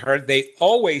looked at her, they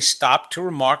always stopped to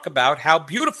remark about how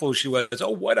beautiful she was.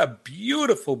 Oh, what a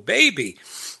beautiful baby.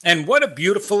 And what a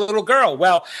beautiful little girl.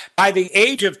 Well, by the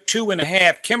age of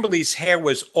 2.5, Kimberly's hair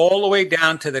was all the way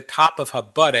down to the top of her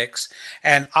buttocks.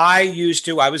 And I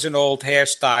was an old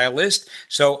hairstylist,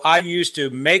 so I used to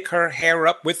make her hair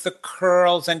up with the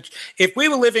curls. And if we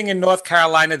were living in North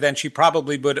Carolina, then she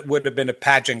probably would have been a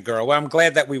pageant girl. Well, I'm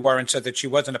glad that we weren't, so that she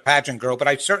wasn't a pageant girl, but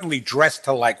I certainly dressed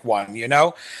her like one,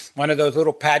 one of those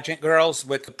little pageant girls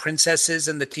with the princesses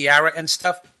and the tiara and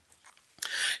stuff.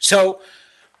 So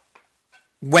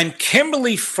when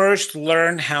Kimberly first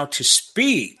learned how to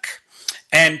speak,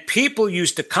 and people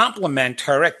used to compliment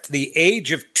her at the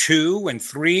age of 2 and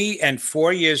 3 and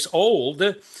 4 years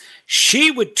old, she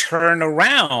would turn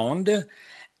around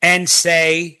and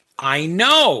say, "I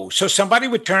know." So somebody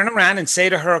would turn around and say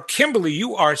to her, "Kimberly,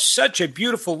 you are such a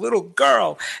beautiful little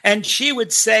girl." And she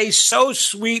would say, so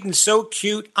sweet and so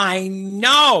cute, "I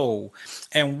know."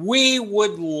 And we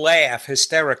would laugh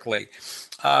hysterically.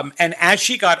 And as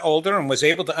she got older and was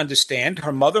able to understand,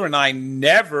 her mother and I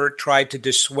never tried to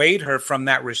dissuade her from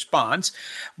that response.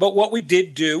 But what we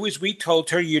did do is we told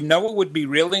her, it would be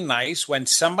really nice when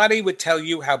somebody would tell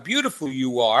you how beautiful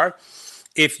you are.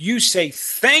 If you say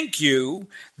thank you,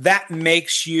 that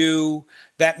makes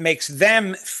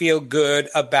them feel good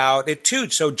about it too.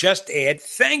 So just add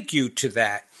thank you to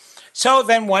that. So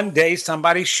then one day,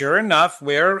 somebody, sure enough,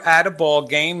 we're at a ball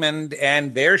game, and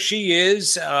there she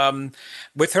is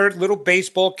with her little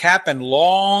baseball cap and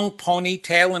long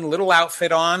ponytail and little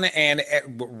outfit on, and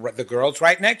the girls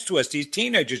right next to us, these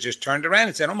teenagers, just turned around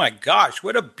and said, "Oh my gosh,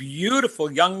 what a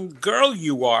beautiful young girl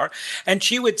you are." And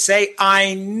she would say,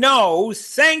 "I know,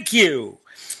 thank you."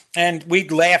 And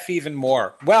we'd laugh even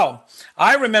more. Well,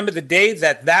 I remember the day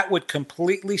that would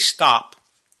completely stop.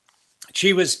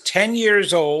 She was 10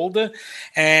 years old,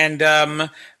 and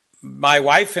my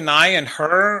wife and I and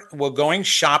her were going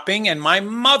shopping, and my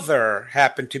mother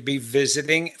happened to be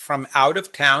visiting from out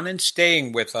of town and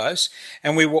staying with us,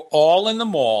 and we were all in the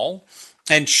mall.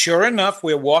 And sure enough,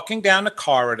 we're walking down the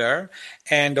corridor,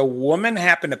 and a woman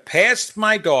happened to pass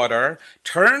my daughter,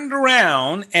 turned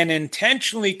around, and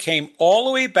intentionally came all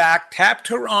the way back, tapped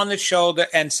her on the shoulder,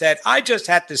 and said, "I just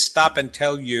had to stop and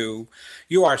tell you,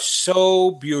 you are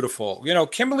so beautiful." You know,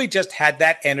 Kimberly just had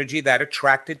that energy that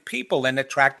attracted people and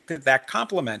attracted that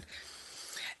compliment.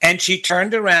 And she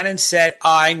turned around and said,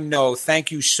 "I know,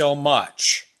 thank you so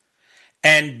much."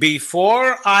 And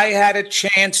before I had a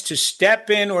chance to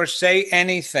step in or say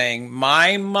anything,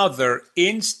 my mother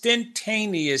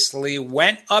instantaneously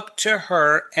went up to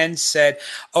her and said,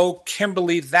 "Oh,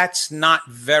 Kimberly, that's not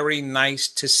very nice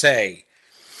to say.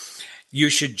 You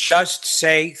should just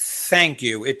say thank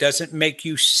you. It doesn't make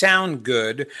you sound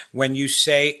good when you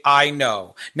say, I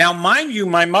know." Now, mind you,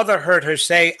 my mother heard her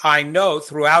say, "I know,"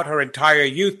 throughout her entire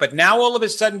youth. But now all of a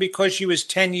sudden, because she was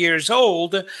 10 years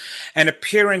old and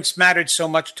appearance mattered so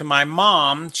much to my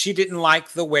mom, she didn't like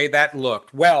the way that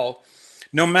looked. Well,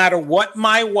 no matter what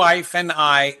my wife and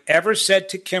I ever said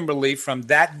to Kimberly from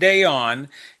that day on,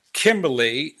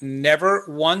 Kimberly never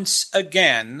once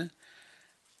again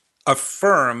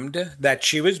affirmed that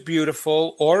she was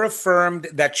beautiful or affirmed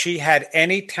that she had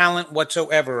any talent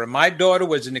whatsoever. And my daughter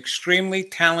was an extremely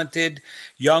talented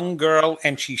young girl,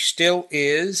 and she still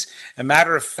is. A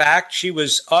matter of fact, she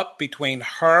was up between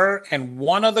her and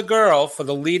one other girl for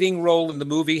the leading role in the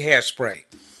movie Hairspray.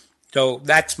 So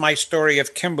that's my story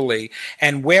of Kimberly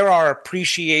and where our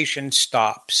appreciation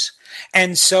stops.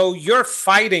 And so you're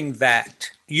fighting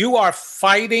that. You are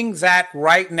fighting that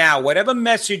right now. Whatever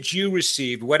message you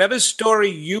received, whatever story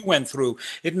you went through,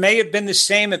 it may have been the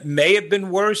same, it may have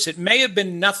been worse, it may have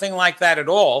been nothing like that at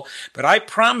all. But I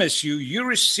promise you, you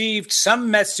received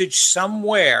some message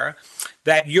somewhere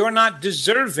that you're not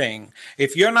deserving.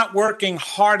 If you're not working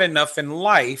hard enough in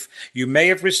life, you may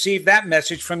have received that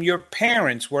message from your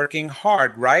parents working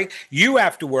hard, right? You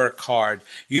have to work hard.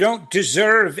 You don't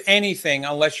deserve anything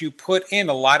unless you put in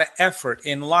a lot of effort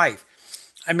in life.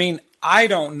 I mean, I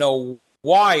don't know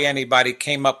why anybody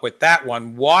came up with that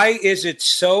one. Why is it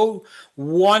so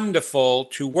wonderful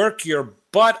to work your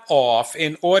butt off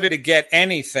in order to get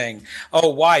anything? Oh,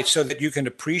 why? So that you can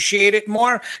appreciate it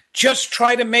more? Just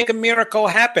try to make a miracle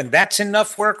happen. That's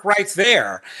enough work right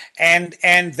there. And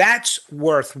that's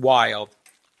worthwhile.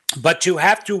 But to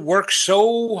have to work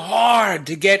so hard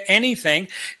to get anything,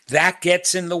 that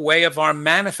gets in the way of our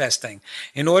manifesting.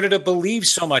 In order to believe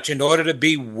so much, in order to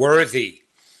be worthy.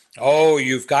 Oh,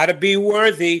 you've got to be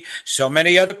worthy. So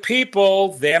many other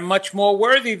people, they're much more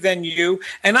worthy than you.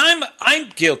 And I'm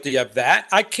guilty of that.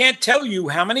 I can't tell you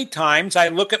how many times I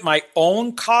look at my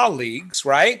own colleagues,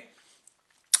 right?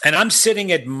 And I'm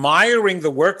sitting admiring the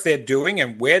work they're doing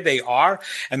and where they are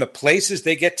and the places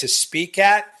they get to speak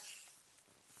at,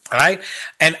 right?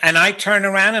 And I turn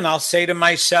around and I'll say to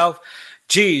myself,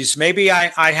 geez, maybe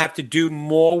I have to do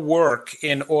more work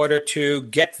in order to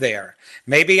get there.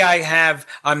 Maybe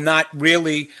I'm not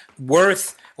really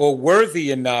worth or worthy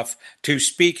enough to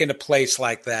speak in a place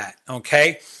like that,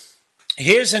 okay?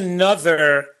 Here's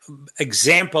another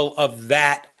example of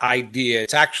that idea.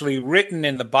 It's actually written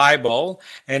in the Bible,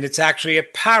 and it's actually a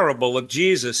parable of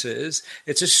Jesus's.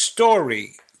 It's a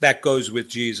story that goes with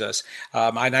Jesus,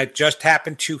 and I just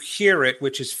happened to hear it,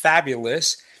 which is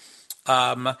fabulous.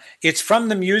 It's from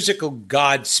the musical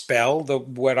Godspell,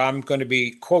 what I'm going to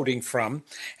be quoting from,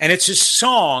 and it's a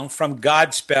song from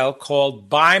Godspell called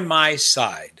 "By My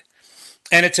Side,"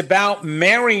 and it's about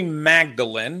Mary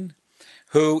Magdalene,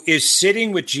 who is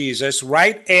sitting with Jesus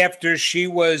right after she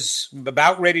was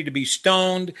about ready to be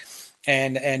stoned,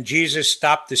 and Jesus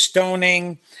stopped the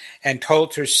stoning and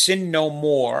told her, "Sin no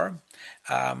more."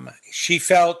 She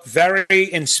felt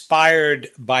very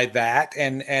inspired by that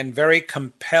and very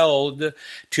compelled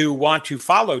to want to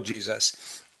follow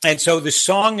Jesus. And so the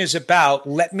song is about,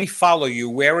 let me follow you.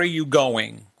 Where are you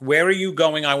going? Where are you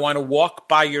going? I want to walk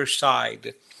by your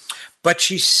side. But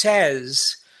she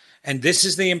says, and this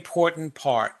is the important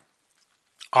part,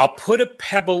 I'll put a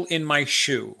pebble in my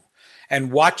shoe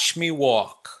and watch me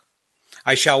walk.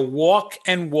 I shall walk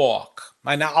and walk.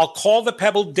 And I'll call the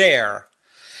pebble Dare.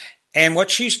 And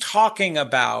what she's talking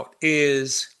about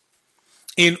is,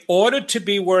 in order to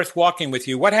be worth walking with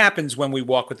you, what happens when we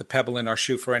walk with the pebble in our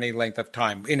shoe for any length of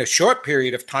time? In a short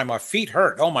period of time, our feet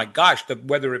hurt. Oh my gosh,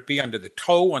 whether it be under the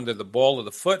toe, under the ball of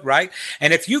the foot, right?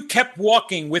 And if you kept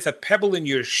walking with a pebble in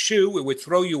your shoe, it would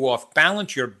throw you off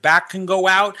balance. Your back can go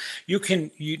out. You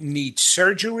need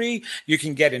surgery. You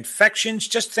can get infections.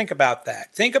 Just think about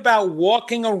that. Think about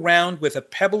walking around with a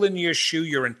pebble in your shoe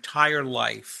your entire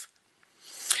life.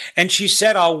 And she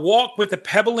said, I'll walk with a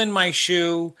pebble in my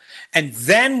shoe. And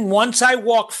then once I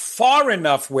walk far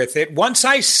enough with it, once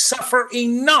I suffer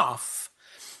enough,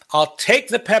 I'll take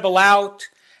the pebble out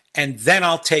and then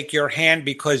I'll take your hand,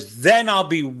 because then I'll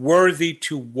be worthy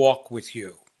to walk with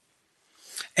you.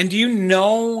 And do you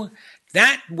know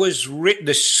that was written,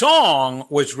 the song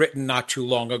was written not too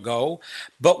long ago,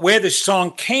 but where the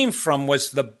song came from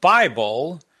was the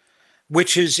Bible,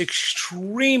 which is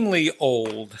extremely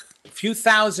old. A few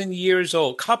thousand years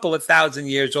old, couple of thousand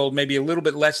years old, maybe a little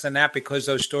bit less than that, because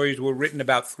those stories were written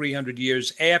about 300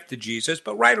 years after Jesus,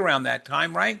 but right around that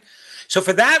time, right? So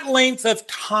for that length of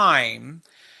time,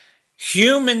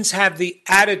 humans have the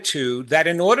attitude that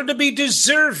in order to be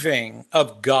deserving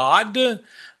of God,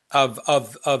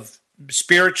 of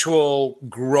spiritual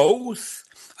growth,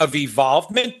 of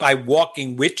evolvement by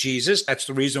walking with Jesus, that's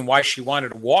the reason why she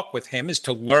wanted to walk with him, is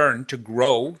to learn, to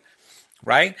grow,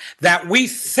 right? That we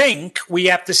think we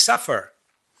have to suffer.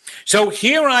 So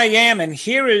here I am, and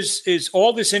here is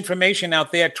all this information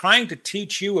out there trying to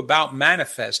teach you about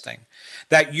manifesting,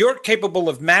 that you're capable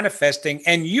of manifesting,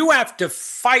 and you have to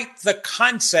fight the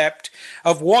concept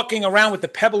of walking around with the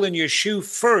pebble in your shoe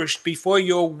first before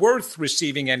you're worth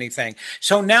receiving anything.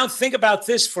 So now think about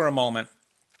this for a moment.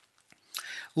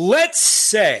 Let's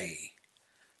say,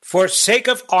 for sake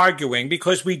of arguing,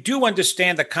 because we do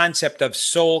understand the concept of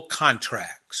soul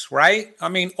contracts, right? I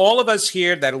mean, all of us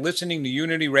here that are listening to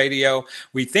Unity Radio,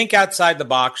 we think outside the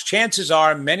box. Chances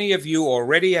are many of you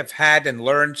already have had and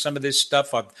learned some of this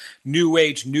stuff of New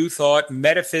Age, New Thought,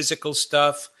 metaphysical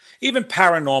stuff, even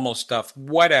paranormal stuff,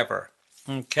 whatever,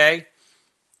 okay?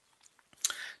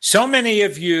 So many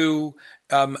of you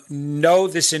know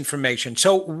this information.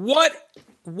 So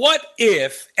what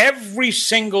if every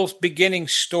single beginning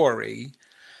story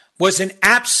was an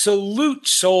absolute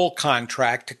soul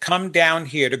contract to come down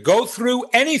here, to go through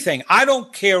anything? I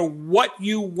don't care what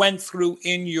you went through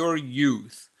in your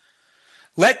youth.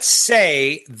 Let's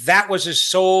say that was a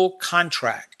soul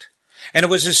contract. And it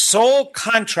was a soul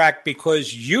contract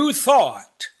because you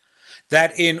thought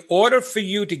that in order for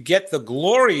you to get the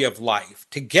glory of life,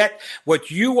 to get what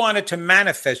you wanted to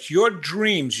manifest, your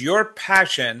dreams, your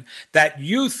passion, that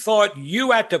you thought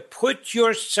you had to put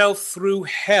yourself through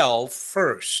hell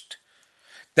first,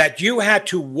 that you had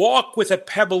to walk with a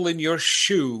pebble in your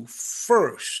shoe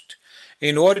first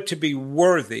in order to be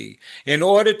worthy, in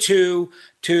order to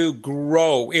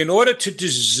grow, in order to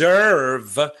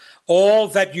deserve all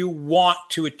that you want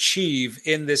to achieve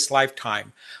in this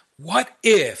lifetime. What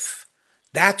if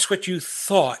that's what you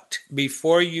thought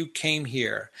before you came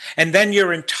here? And then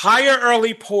your entire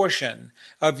early portion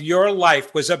of your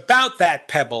life was about that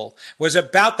pebble,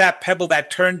 that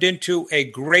turned into a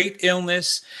great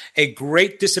illness, a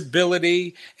great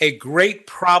disability, a great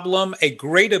problem, a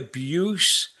great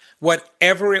abuse,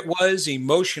 whatever it was,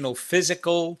 emotional,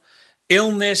 physical,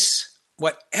 illness,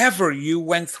 whatever you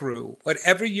went through,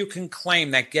 whatever you can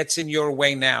claim that gets in your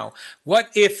way now. What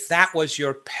if that was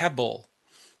your pebble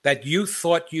that you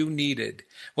thought you needed?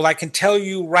 Well, I can tell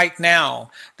you right now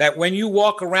that when you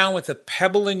walk around with a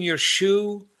pebble in your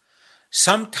shoe,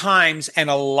 sometimes, and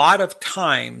a lot of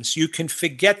times, you can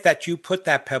forget that you put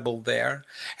that pebble there,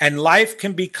 and life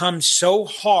can become so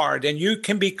hard, and you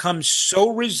can become so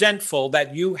resentful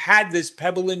that you had this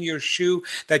pebble in your shoe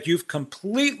that you've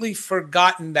completely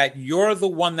forgotten that you're the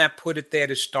one that put it there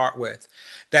to start with,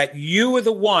 that you are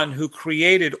the one who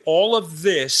created all of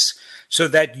this so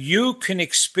that you can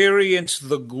experience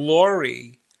the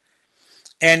glory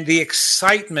and the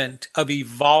excitement of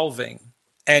evolving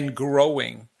and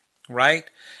growing, right?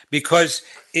 Because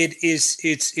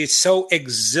it's so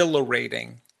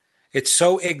exhilarating. It's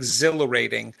so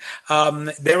exhilarating.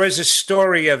 There is a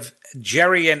story of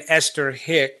Jerry and Esther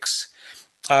Hicks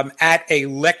at a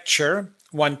lecture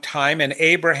one time, and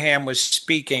Abraham was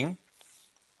speaking,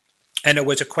 and it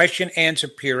was a question-answer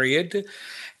period.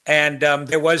 And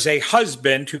there was a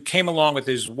husband who came along with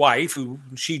his wife, who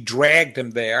she dragged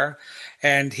him there.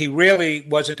 And he really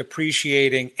wasn't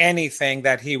appreciating anything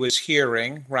that he was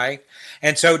hearing, right?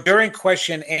 And so during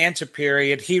question answer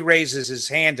period, he raises his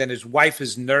hand and his wife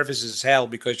is nervous as hell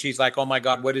because she's like, oh my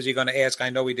God, what is he going to ask? I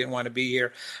know he didn't want to be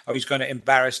here. Or he's going to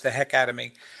embarrass the heck out of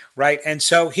me, right? And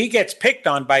so he gets picked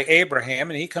on by Abraham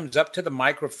and he comes up to the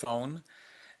microphone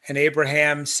and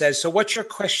Abraham says, so what's your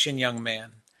question, young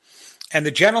man? And the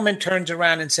gentleman turns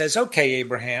around and says, okay,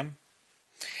 Abraham,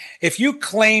 if you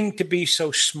claim to be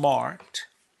so smart,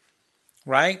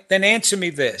 right, then answer me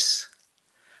this.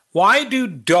 Why do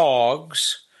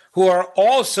dogs, who are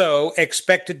also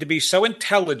expected to be so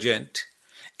intelligent,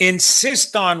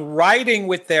 insist on riding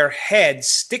with their heads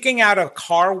sticking out a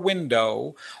car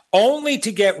window only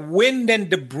to get wind and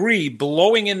debris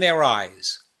blowing in their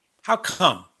eyes? How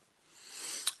come?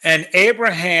 And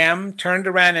Abraham turned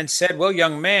around and said, well,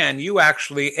 young man, you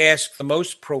actually asked the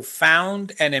most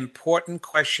profound and important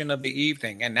question of the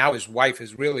evening. And now his wife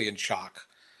is really in shock.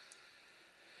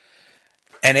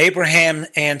 And Abraham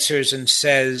answers and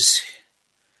says,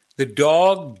 the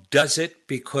dog does it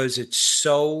because it's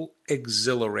so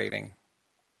exhilarating.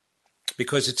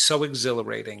 Because it's so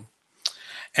exhilarating.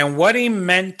 And what he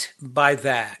meant by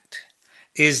that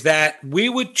is that we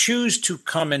would choose to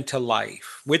come into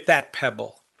life with that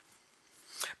pebble.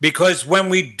 Because when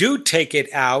we do take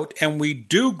it out and we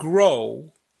do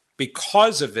grow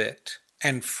because of it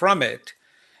and from it,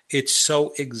 it's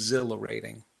so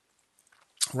exhilarating,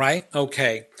 right?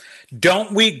 Okay.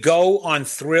 Don't we go on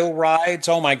thrill rides?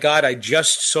 Oh my God, I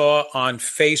just saw on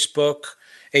Facebook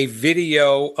a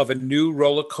video of a new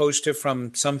roller coaster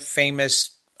from some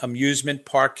famous amusement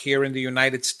park here in the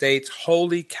United States.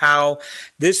 Holy cow,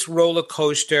 this roller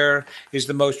coaster is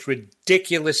the most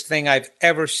ridiculous thing I've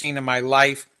ever seen in my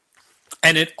life.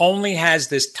 And it only has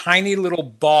this tiny little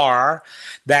bar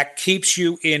that keeps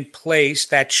you in place,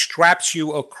 that straps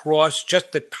you across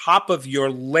just the top of your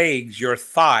legs, your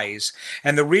thighs.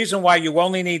 And the reason why you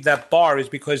only need that bar is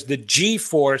because the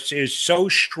G-force is so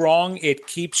strong, it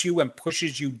keeps you and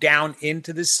pushes you down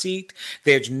into the seat.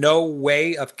 There's no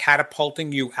way of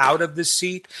catapulting you out of the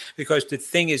seat because the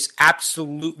thing is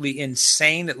absolutely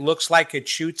insane. It looks like it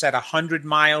shoots at 100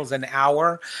 miles an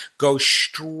hour, goes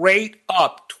straight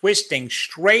up, twisting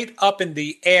straight up in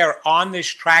the air on this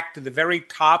track to the very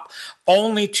top,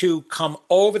 only to come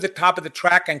over the top of the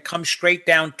track and come straight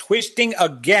down, twisting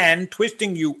again,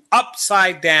 twisting you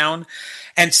upside down.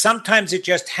 And sometimes it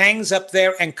just hangs up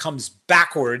there and comes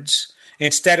backwards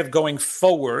instead of going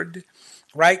forward,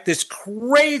 right? This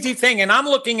crazy thing. And I'm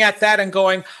looking at that and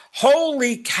going,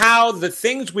 holy cow, the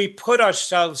things we put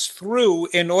ourselves through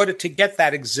in order to get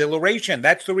that exhilaration.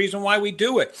 That's the reason why we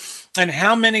do it. And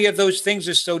how many of those things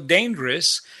are so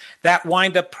dangerous that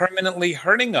wind up permanently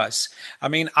hurting us? I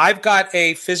mean, I've got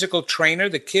a physical trainer.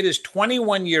 The kid is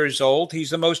 21 years old.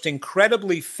 He's the most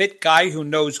incredibly fit guy who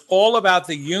knows all about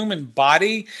the human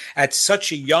body at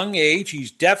such a young age.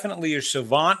 He's definitely a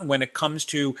savant when it comes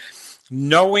to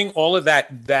knowing all of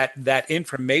that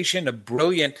information, a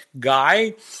brilliant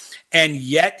guy. And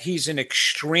yet he's an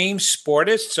extreme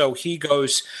sportist. So he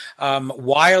goes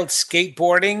wild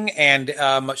skateboarding and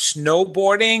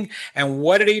snowboarding. And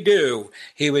what did he do?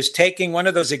 He was taking one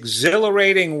of those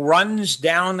exhilarating runs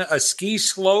down a ski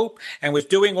slope and was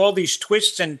doing all these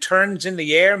twists and turns in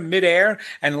the air, midair,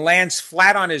 and lands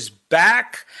flat on his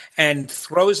back and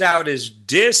throws out his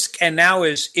disc and now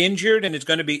is injured and is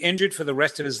going to be injured for the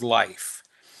rest of his life.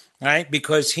 Right?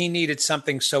 Because he needed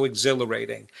something so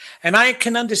exhilarating. And I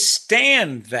can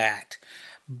understand that.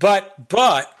 But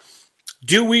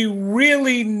do we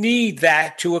really need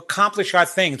that to accomplish our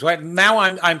things? Right now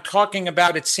I'm talking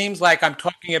about, it seems like I'm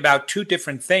talking about two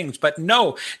different things, but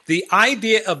no, the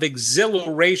idea of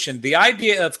exhilaration, the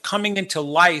idea of coming into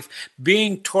life,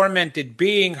 being tormented,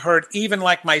 being hurt, even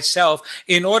like myself,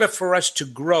 in order for us to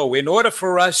grow, in order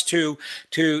for us to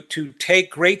take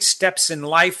great steps in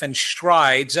life and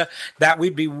strides, that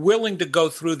we'd be willing to go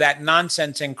through that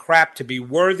nonsense and crap to be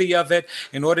worthy of it,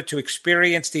 in order to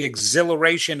experience the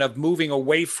exhilaration of moving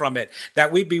away from it,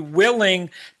 that we'd be willing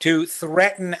to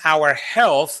threaten our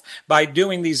health by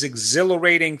doing these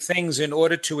exhilarating things in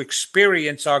order to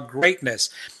experience our greatness.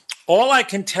 All I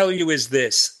can tell you is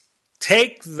this: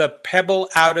 take the pebble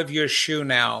out of your shoe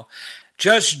now.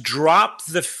 Just drop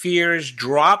the fears,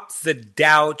 drop the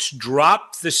doubts,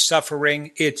 drop the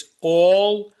suffering. It's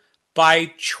all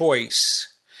by choice.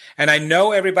 And I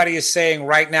know everybody is saying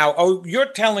right now, oh, you're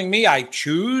telling me I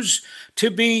choose to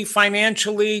be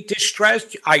financially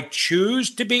distressed? I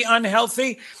choose to be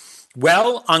unhealthy?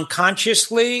 Well,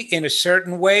 unconsciously, in a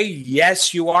certain way,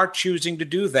 yes, you are choosing to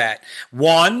do that.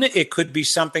 One, it could be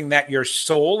something that your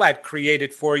soul had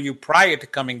created for you prior to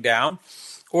coming down.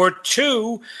 Or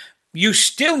two, you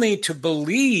still need to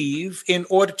believe in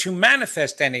order to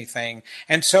manifest anything.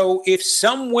 And so if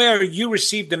somewhere you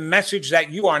received a message that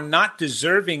you are not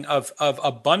deserving of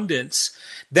abundance,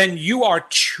 then you are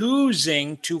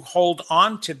choosing to hold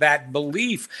on to that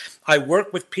belief. I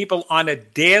work with people on a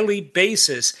daily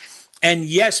basis. And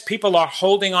yes, people are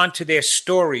holding on to their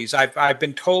stories. I've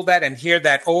been told that and hear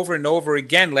that over and over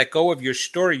again. Let go of your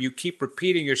story. You keep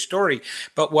repeating your story.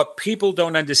 But what people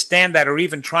don't understand that, or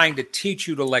even trying to teach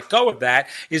you to let go of that,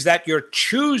 is that you're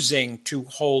choosing to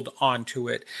hold on to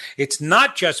it. It's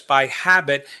not just by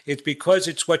habit. It's because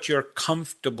it's what you're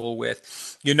comfortable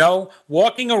with. You know,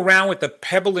 walking around with a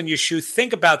pebble in your shoe.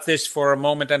 Think about this for a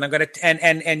moment. And I'm going to,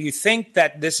 and you think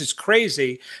that this is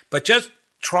crazy, but just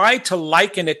try to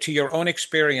liken it to your own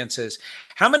experiences.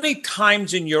 How many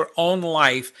times in your own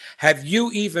life have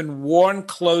you even worn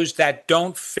clothes that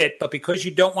don't fit, but because you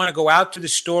don't want to go out to the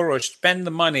store or spend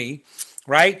the money,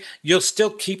 right, you'll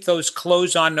still keep those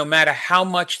clothes on no matter how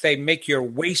much they make your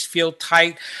waist feel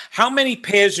tight? How many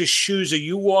pairs of shoes are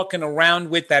you walking around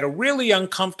with that are really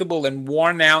uncomfortable and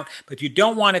worn out, but you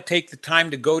don't want to take the time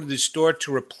to go to the store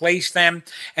to replace them,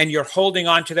 and you're holding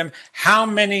on to them? How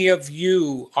many of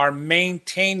you are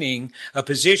maintaining a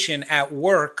position at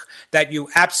work that you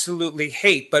absolutely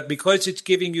hate, but because it's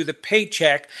giving you the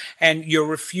paycheck and you're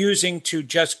refusing to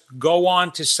just go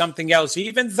on to something else,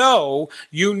 even though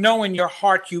you know in your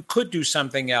heart you could do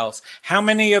something else? How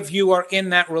many of you are in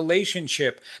that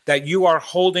relationship that you are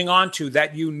holding on to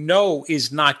that you know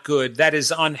is not good, that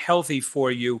is unhealthy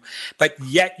for you, but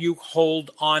yet you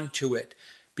hold on to it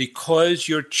because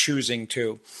you're choosing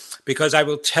to? Because I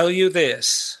will tell you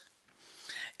this,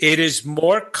 it is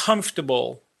more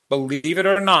comfortable, believe it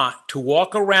or not, to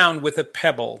walk around with a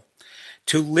pebble,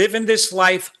 to live in this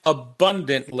life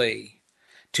abundantly,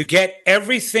 to get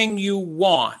everything you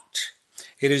want.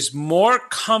 It is more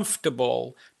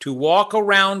comfortable to walk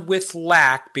around with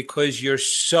lack because you're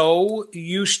so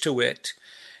used to it.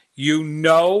 You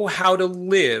know how to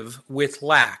live with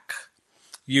lack.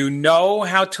 You know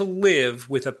how to live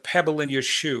with a pebble in your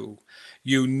shoe.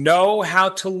 You know how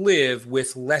to live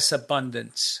with less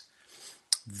abundance.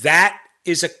 That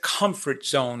is a comfort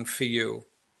zone for you.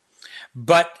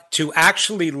 But to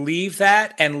actually leave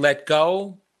that and let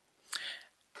go,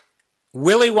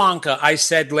 Willy Wonka, I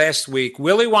said last week,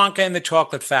 Willy Wonka and the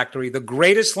Chocolate Factory, the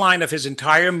greatest line of his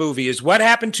entire movie is, what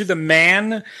happened to the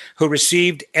man who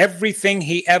received everything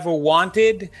he ever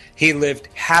wanted? He lived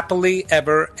happily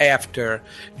ever after.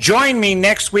 Join me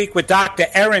next week with Dr.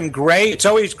 Erin Gray. It's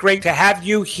always great to have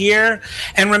you here.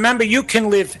 And remember, you can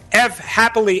live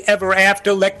happily ever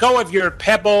after. Let go of your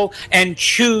pebble and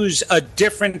choose a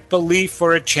different belief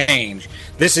for a change.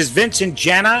 This is Vincent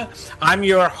Genna. I'm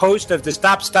your host of the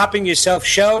Stop Stopping Yourself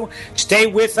show. Stay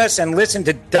with us and listen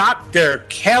to Dr.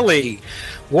 Kelly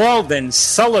Walden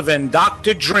Sullivan,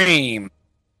 Dr. Dream.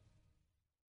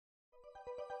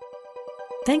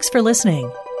 Thanks for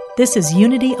listening. This is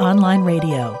Unity Online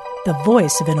Radio, the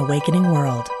voice of an awakening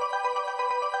world.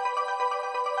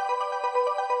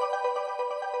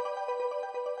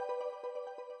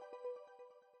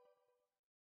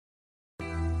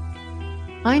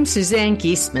 I'm Suzanne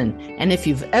Geisman, and if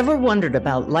you've ever wondered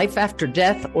about life after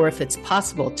death or if it's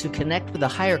possible to connect with a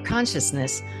higher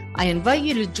consciousness, I invite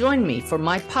you to join me for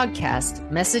my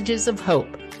podcast, Messages of Hope.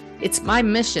 It's my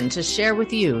mission to share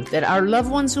with you that our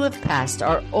loved ones who have passed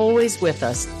are always with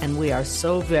us, and we are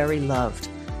so very loved.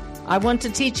 I want to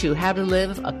teach you how to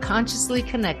live a consciously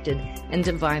connected and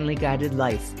divinely guided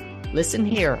life. Listen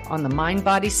here on the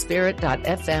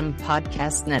MindBodySpirit.fm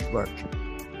podcast network.